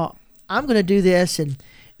 Well, I'm going to do this, and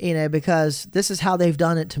because this is how they've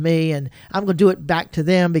done it to me, and I'm going to do it back to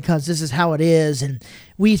them because this is how it is. And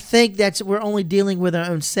we think we're only dealing with our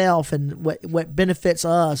own self and what benefits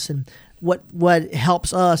us and what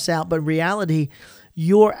helps us out. But in reality,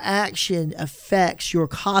 your action affects your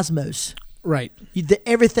cosmos. Right.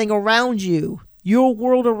 Everything around you, your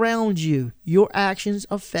world around you, your actions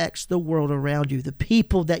affects the world around you, the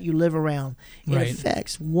people that you live around. It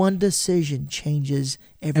affects. One decision changes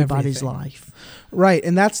everybody's life. Right.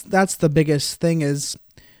 And that's the biggest thing is,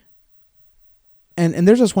 and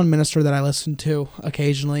there's this one minister that I listen to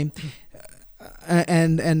occasionally,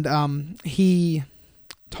 and he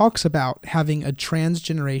talks about having a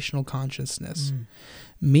transgenerational consciousness,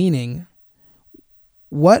 meaning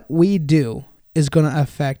what we do is going to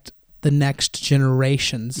affect the next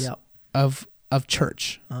generations of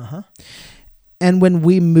church. And when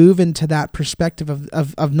we move into that perspective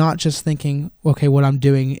of not just thinking, okay, what I'm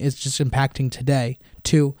doing is just impacting today,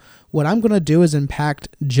 to what I'm going to do is impact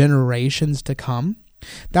generations to come,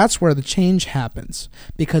 that's where the change happens,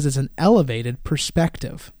 because it's an elevated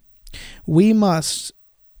perspective. We must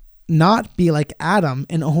not be like Adam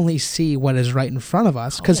and only see what is right in front of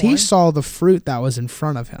us, because he saw the fruit that was in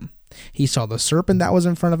front of him. He saw the serpent that was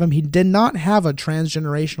in front of him. He did not have a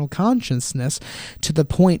transgenerational consciousness to the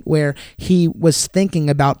point where he was thinking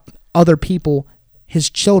about other people, his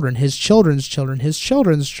children, his children's children, his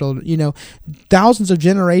children's children, thousands of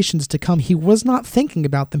generations to come. He was not thinking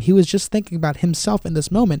about them. He was just thinking about himself in this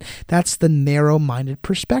moment. That's the narrow-minded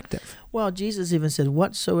perspective. Well, Jesus even said,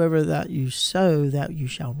 whatsoever that you sow, that you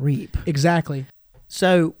shall reap. Exactly.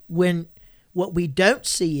 So what we don't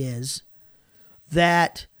see is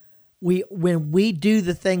that when we do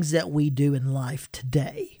the things that we do in life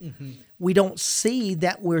today, we don't see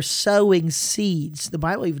that we're sowing seeds. The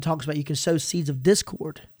Bible even talks about you can sow seeds of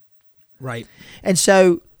discord. Right. And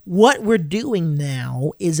so what we're doing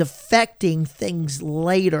now is affecting things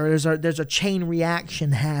later. There's a chain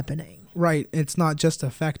reaction happening. Right. It's not just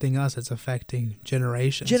affecting us, it's affecting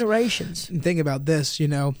generations. Generations. And think about this, in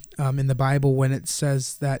the Bible when it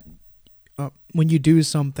says that when you do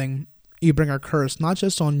something, you bring a curse, not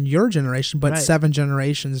just on your generation, but 7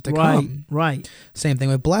 generations to come. Right. Same thing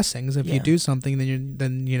with blessings. If you do something,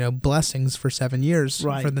 then blessings for 7 years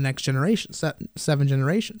for the next generation, 7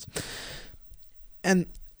 generations. And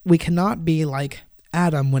we cannot be like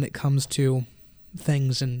Adam when it comes to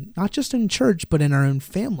things, and not just in church, but in our own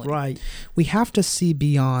family. Right. We have to see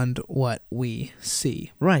beyond what we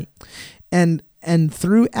see. Right. And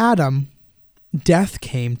through Adam, death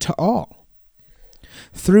came to all.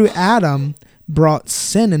 Through Adam brought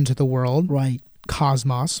sin into the world, right?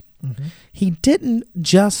 Cosmos. He didn't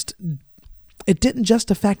just it didn't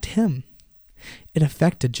just affect him. It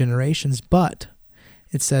affected generations, but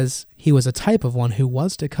it says he was a type of one who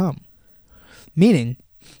was to come. Meaning,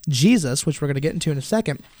 Jesus, which we're going to get into in a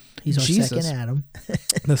second, He's our Jesus, second Adam.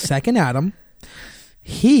 the second Adam,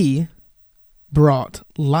 he brought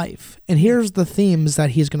life. And here's the themes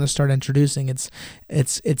that he's going to start introducing.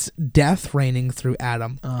 It's death reigning through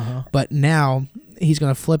Adam. But now he's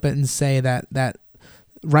going to flip it and say that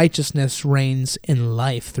righteousness reigns in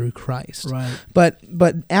life through Christ. Right.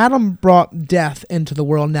 But Adam brought death into the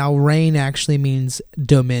world. Now reign actually means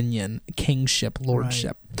dominion, kingship,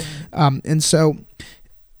 lordship. Right. And so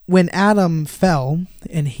when Adam fell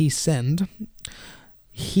and he sinned,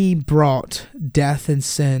 he brought death and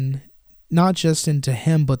sin not just into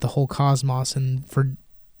him, but the whole cosmos and for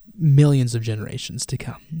millions of generations to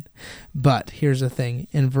come. But here's the thing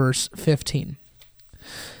in verse 15.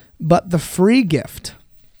 But the free gift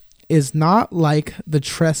is not like the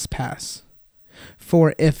trespass.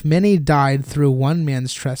 For if many died through one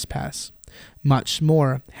man's trespass, much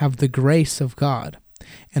more have the grace of God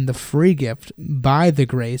and the free gift by the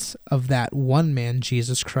grace of that one man,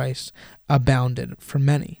 Jesus Christ, abounded for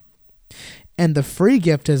many. And the free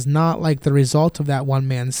gift is not like the result of that one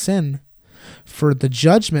man's sin. For the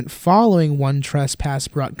judgment following one trespass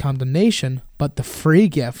brought condemnation, but the free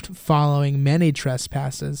gift following many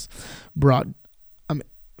trespasses brought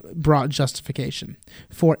justification.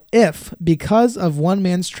 For if, because of one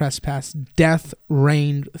man's trespass, death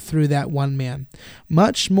reigned through that one man,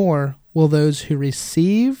 much more will those who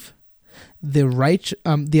receive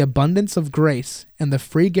the abundance of grace and the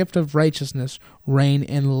free gift of righteousness reign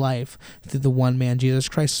in life through the one man, Jesus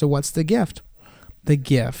Christ. So what's the gift? The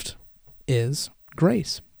gift is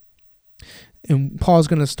grace. And Paul's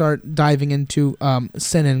going to start diving into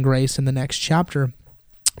sin and grace in the next chapter.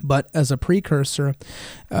 But as a precursor,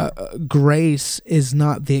 grace is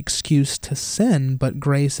not the excuse to sin, but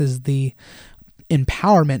grace is the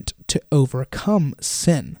empowerment to overcome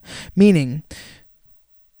sin. Meaning,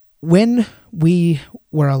 when we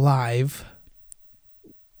were alive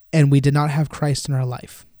and we did not have Christ in our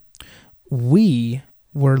life, we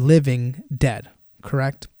were living dead,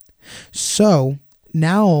 correct? So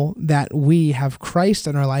now that we have Christ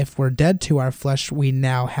in our life, we're dead to our flesh, we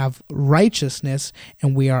now have righteousness,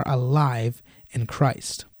 and we are alive in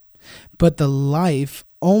Christ. But the life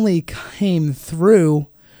only came through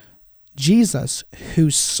Jesus,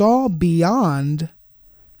 who saw beyond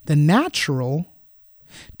the natural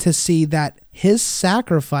to see that his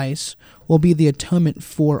sacrifice will be the atonement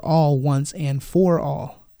for all once and for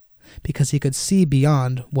all, because he could see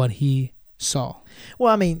beyond what he saw.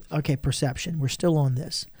 Well, I mean, okay, perception. We're still on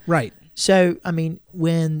this. Right. So, I mean,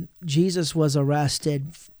 when Jesus was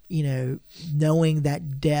arrested, knowing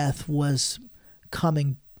that death was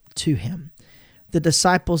coming to him, the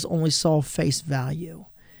disciples only saw face value.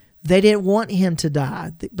 They didn't want him to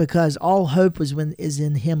die because all hope is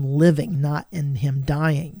in him living, not in him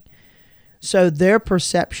dying. So their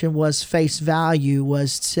perception was face value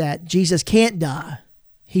was that Jesus can't die.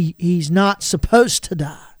 He's not supposed to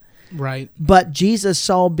die. Right. But Jesus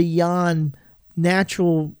saw beyond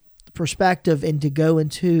natural perspective and to go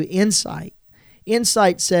into insight.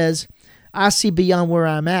 Insight says, I see beyond where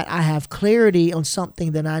I'm at. I have clarity on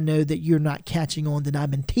something that I know that you're not catching on, that I've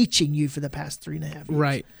been teaching you for the past 3.5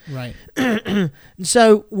 years. Right.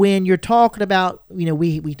 So when you're talking about,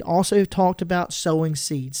 we also talked about sowing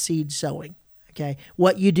seed sowing. Okay.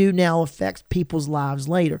 What you do now affects people's lives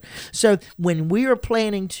later. So when we are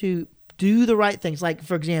planning to do the right things, like,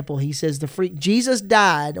 for example, he says Jesus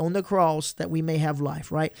died on the cross that we may have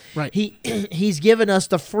life, right? Right. He's given us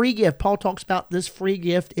the free gift. Paul talks about this free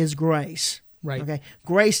gift is grace. Right. Okay.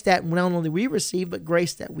 Grace that not only we receive, but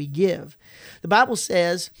grace that we give. The Bible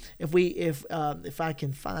says, if I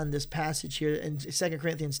can find this passage here in 2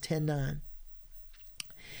 Corinthians 10:9.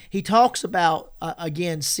 He talks about,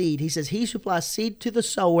 again, seed. He says, he supplies seed to the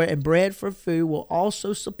sower and bread for food will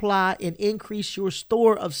also supply and increase your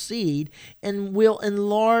store of seed and will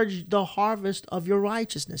enlarge the harvest of your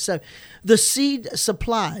righteousness. So the seed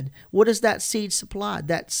supplied, what is that seed supplied?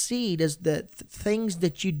 That seed is the things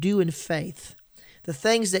that you do in faith. The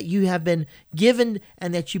things that you have been given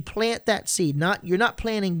and that you plant that seed. You're not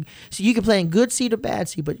planting, so you can plant good seed or bad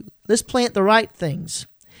seed, but let's plant the right things.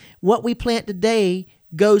 What we plant today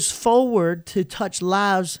goes forward to touch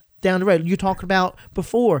lives down the road. You talked about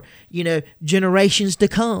before, generations to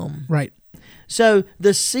come. Right. So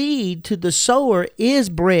the seed to the sower is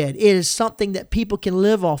bread. It is something that people can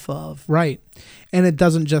live off of. Right. And it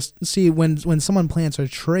doesn't just, see, when someone plants a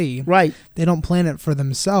tree, right, they don't plant it for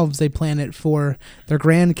themselves. They plant it for their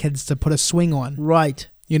grandkids to put a swing on. Right.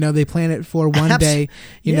 You know, they plant it for one day,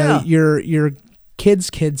 you know, your kids'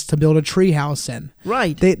 to build a tree house in.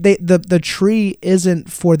 Right. The tree isn't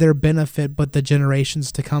for their benefit, but the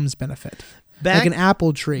generations to come's benefit. Like an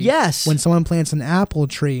apple tree. Yes. When someone plants an apple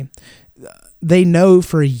tree, they know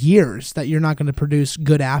for years that you're not going to produce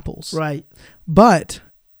good apples. Right. But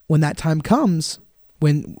when that time comes,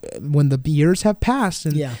 when the years have passed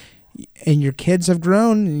and your kids have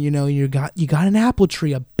grown, you know, you got an apple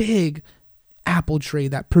tree, a big apple tree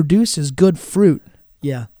that produces good fruit.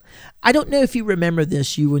 Yeah. I don't know if you remember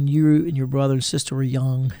this, when you and your brother and sister were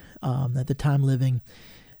young, at the time living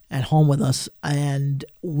at home with us, and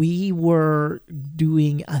we were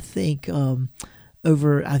doing, I think,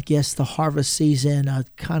 over, I guess, the harvest season,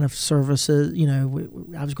 kind of services, you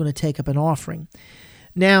know, I was going to take up an offering.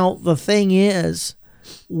 Now, the thing is,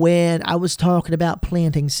 when I was talking about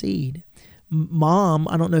planting seed, Mom,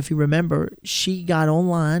 I don't know if you remember, she got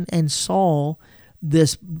online and saw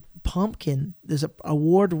this pumpkin, this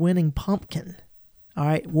award-winning pumpkin, all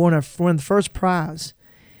right, won the first prize.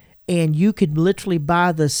 And you could literally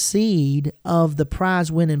buy the seed of the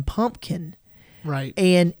prize-winning pumpkin. Right.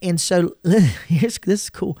 And so this is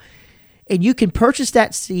cool. And you can purchase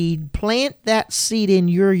that seed, plant that seed in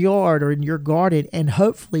your yard or in your garden, and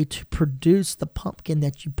hopefully to produce the pumpkin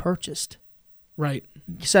that you purchased. Right.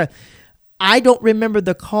 So I don't remember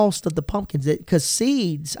the cost of the pumpkins, because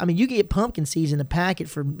seeds, I mean, you can get pumpkin seeds in a packet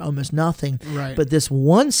for almost nothing. Right. But this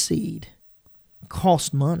one seed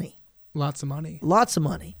cost money. Lots of money. Lots of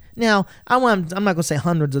money. Now, I'm not going to say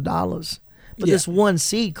hundreds of dollars, but this one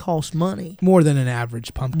seed costs money. More than an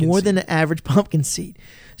average pumpkin seed. More than an average pumpkin seed.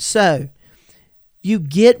 So you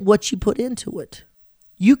get what you put into it.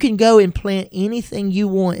 You can go and plant anything you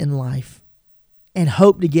want in life and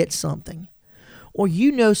hope to get something. Or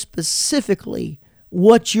you know specifically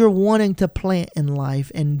what you're wanting to plant in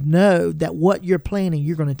life and know that what you're planting,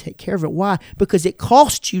 you're going to take care of it. Why? Because it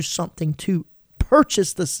costs you something to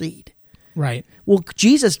purchase the seed. Right. Well,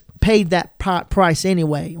 Jesus paid that price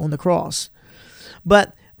anyway on the cross.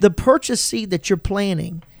 But the purchase seed that you're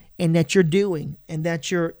planting and that you're doing and that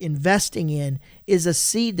you're investing in is a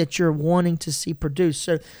seed that you're wanting to see produced.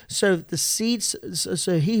 So the seeds,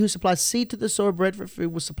 so he who supplies seed to the sower, bread for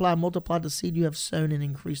food, will supply and multiply the seed you have sown and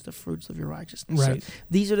increase the fruits of your righteousness. Right. So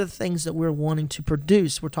these are the things that we're wanting to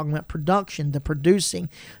produce. We're talking about production, the producing.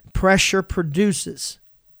 Pressure produces.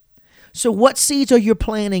 So what seeds are you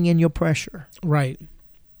planting in your pressure? Right.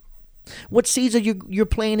 What seeds are you're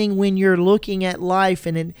planting when you're looking at life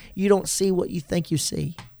and you don't see what you think you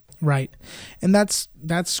see? Right. And that's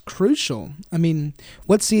crucial. I mean,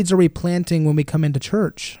 what seeds are we planting when we come into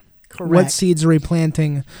church? Correct. What seeds are we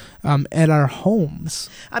planting at our homes?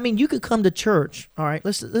 I mean, you could come to church. All right,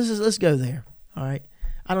 let's go there. All right.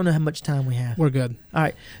 I don't know how much time we have. We're good. All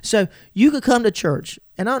right. So you could come to church,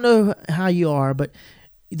 and I don't know how you are, but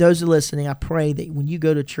those are listening, I pray that when you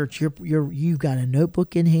go to church, you've got a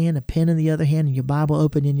notebook in hand, a pen in the other hand, and your Bible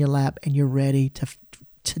open in your lap, and you're ready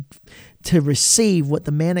to receive what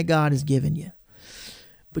the man of God has given you.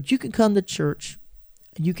 But you can come to church,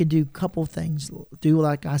 and you can do a couple of things. Do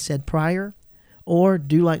like I said prior, or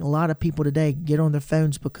do like a lot of people today, get on their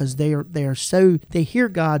phones because they hear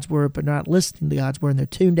God's word, but not listening to God's word, and they're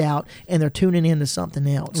tuned out, and they're tuning into something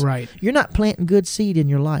else. Right. You're not planting good seed in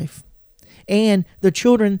your life. And the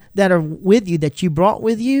children that are with you, that you brought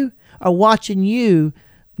with you, are watching you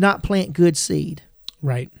not plant good seed.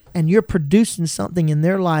 Right. And you're producing something in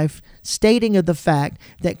their life, stating of the fact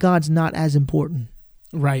that God's not as important.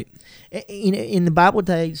 Right. You know, in the Bible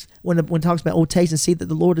days, when it talks about, taste and see that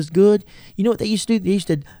the Lord is good, you know what they used to do? They used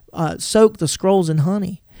to soak the scrolls in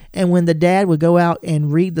honey. And when the dad would go out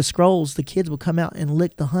and read the scrolls, the kids would come out and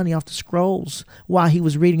lick the honey off the scrolls while he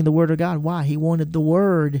was reading the Word of God. Why? He wanted the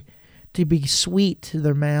Word to be sweet to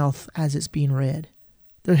their mouth as it's being read.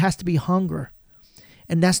 There has to be hunger.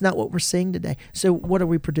 And that's not what we're seeing today. So what are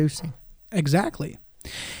we producing? Exactly.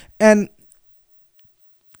 And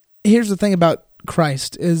here's the thing about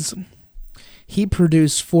Christ is he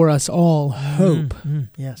produced for us all hope.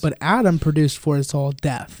 Yes. But Adam produced for us all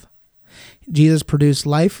death. Jesus produced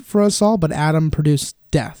life for us all, but Adam produced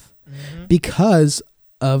death because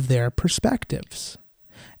of their perspectives.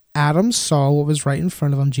 Adam saw what was right in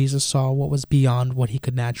front of him. Jesus saw what was beyond what he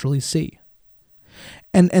could naturally see.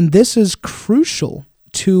 And this is crucial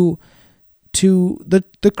to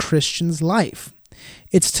the Christian's life.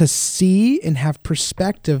 It's to see and have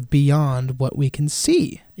perspective beyond what we can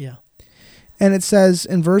see. Yeah. And it says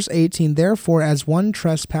in verse 18, therefore, as one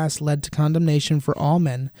trespass led to condemnation for all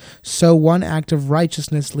men, so one act of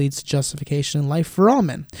righteousness leads to justification and life for all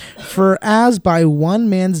men. For as by one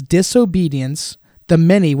man's disobedience the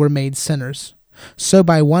many were made sinners, So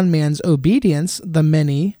by one man's obedience, the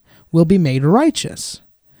many will be made righteous.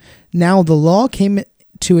 Now the law came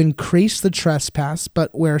to increase the trespass,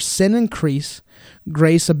 but where sin increased,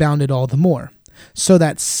 grace abounded all the more. So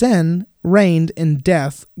that sin reigned in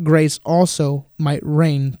death, grace also might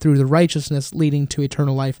reign through the righteousness leading to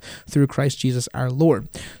eternal life through Christ Jesus our Lord.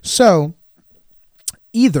 So,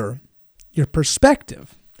 either your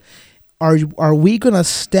perspective, are we going to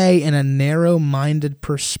stay in a narrow-minded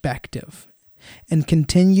perspective and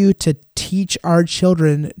continue to teach our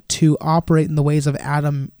children to operate in the ways of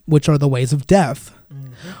Adam, which are the ways of death?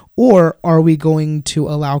 Or are we going to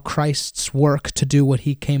allow Christ's work to do what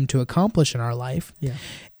he came to accomplish in our life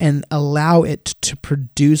and allow it to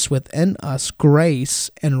produce within us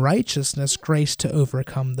grace and righteousness, grace to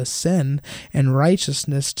overcome the sin, and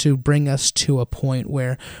righteousness to bring us to a point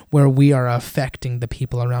where we are affecting the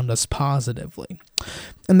people around us positively?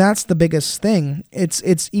 And that's the biggest thing.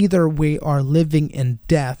 It's either we are living in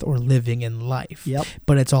death or living in life.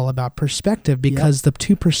 But it's all about perspective, because the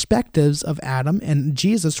two perspectives of Adam and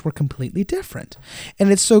Jesus were completely different.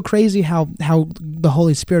 And it's so crazy how the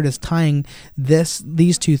Holy Spirit is tying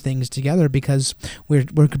these two things together, because we're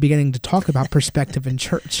beginning to talk about perspective in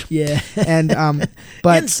church. And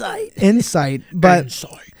but insight.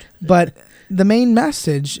 But the main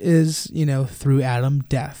message is, through Adam,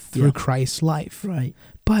 death, through Christ, life. Right.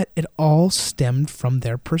 But it all stemmed from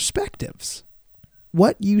their perspectives.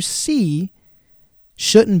 What you see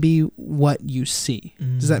shouldn't be what you see.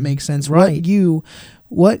 Does that make sense? Right.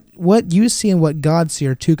 What you see and what God see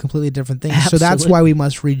are two completely different things. Absolutely. So that's why we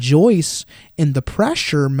must rejoice in the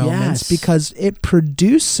pressure moments, because it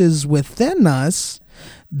produces within us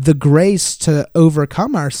the grace to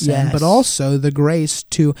overcome our sin, but also the grace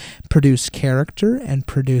to produce character and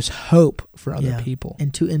produce hope for other people.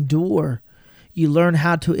 And to endure. You learn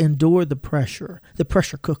how to endure the pressure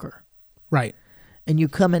cooker. Right. And you're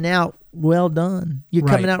coming out well done. You're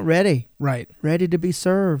coming out ready. Right. Ready to be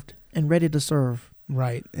served and ready to serve.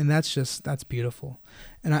 Right. And that's beautiful.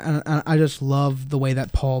 And I just love the way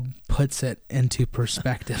that Paul puts it into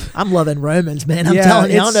perspective. I'm loving Romans, man. I'm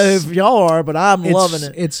telling you, I don't know if y'all are, but I'm loving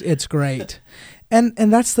it. It's great. And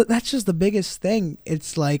that's just the biggest thing.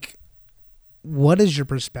 It's like, what is your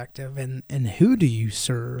perspective, and who do you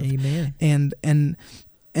serve? Amen.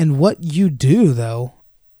 And what you do, though,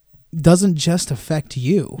 doesn't just affect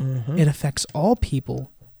you. It affects all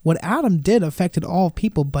people. What Adam did affected all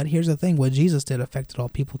people, but here's the thing: what Jesus did affected all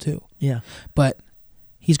people too. Yeah. But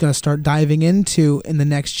he's going to start diving into, in the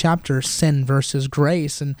next chapter, sin versus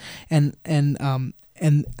grace, and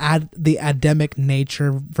the Adamic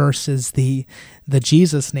nature versus the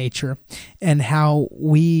Jesus nature, and how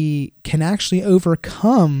we can actually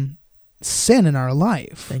overcome sin in our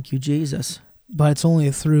life. Thank you, Jesus. But it's only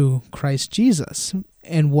through Christ Jesus,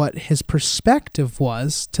 and what his perspective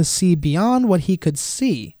was to see beyond what he could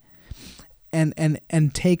see,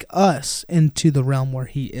 and take us into the realm where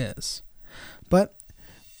he is. But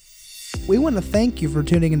we want to thank you for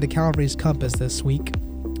tuning into Calvary's Compass this week.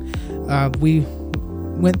 We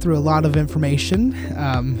went through a lot of information,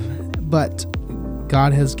 but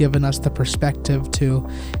God has given us the perspective to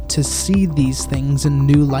see these things in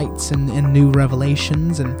new lights and new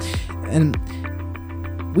revelations, and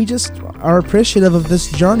we just are appreciative of this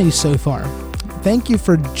journey so far. Thank you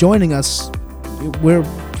for joining us. We're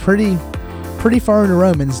pretty far into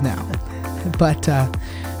Romans now, but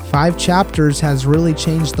 5 chapters has really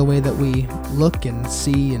changed the way that we look and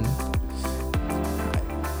see and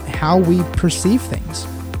how we perceive things.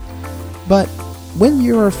 But when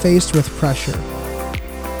you are faced with pressure,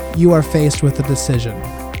 you are faced with a decision.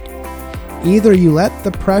 Either you let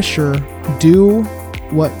the pressure do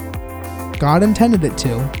what God intended it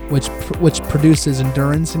to, which produces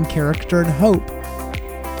endurance and character and hope,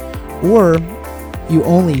 or you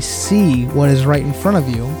only see what is right in front of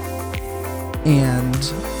you and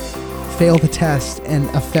fail the test and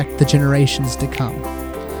affect the generations to come.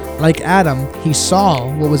 Like Adam, he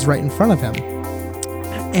saw what was right in front of him,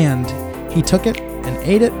 and he took it and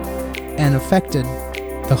ate it and affected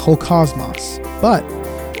the whole cosmos. But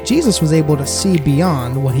Jesus was able to see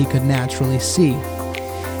beyond what he could naturally see.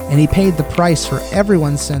 And he paid the price for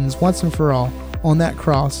everyone's sins once and for all on that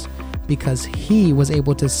cross, because he was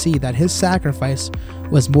able to see that his sacrifice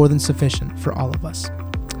was more than sufficient for all of us.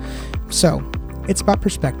 So, it's about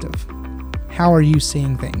perspective. How are you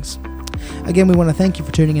seeing things? Again, we want to thank you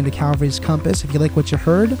for tuning into Calvary's Compass. If you like what you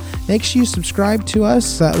heard, make sure you subscribe to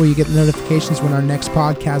us where you get notifications when our next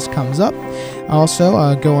podcast comes up.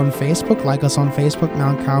 Also, go on Facebook, like us on Facebook,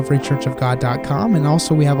 MountCalvaryChurchOfGod.com, and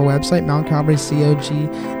also we have a website,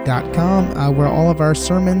 MountCalvaryCog.com, where all of our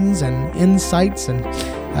sermons and insights and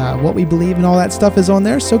what we believe and all that stuff is on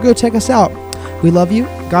there. So go check us out. We love you.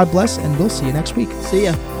 God bless, and we'll see you next week. See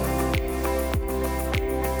ya.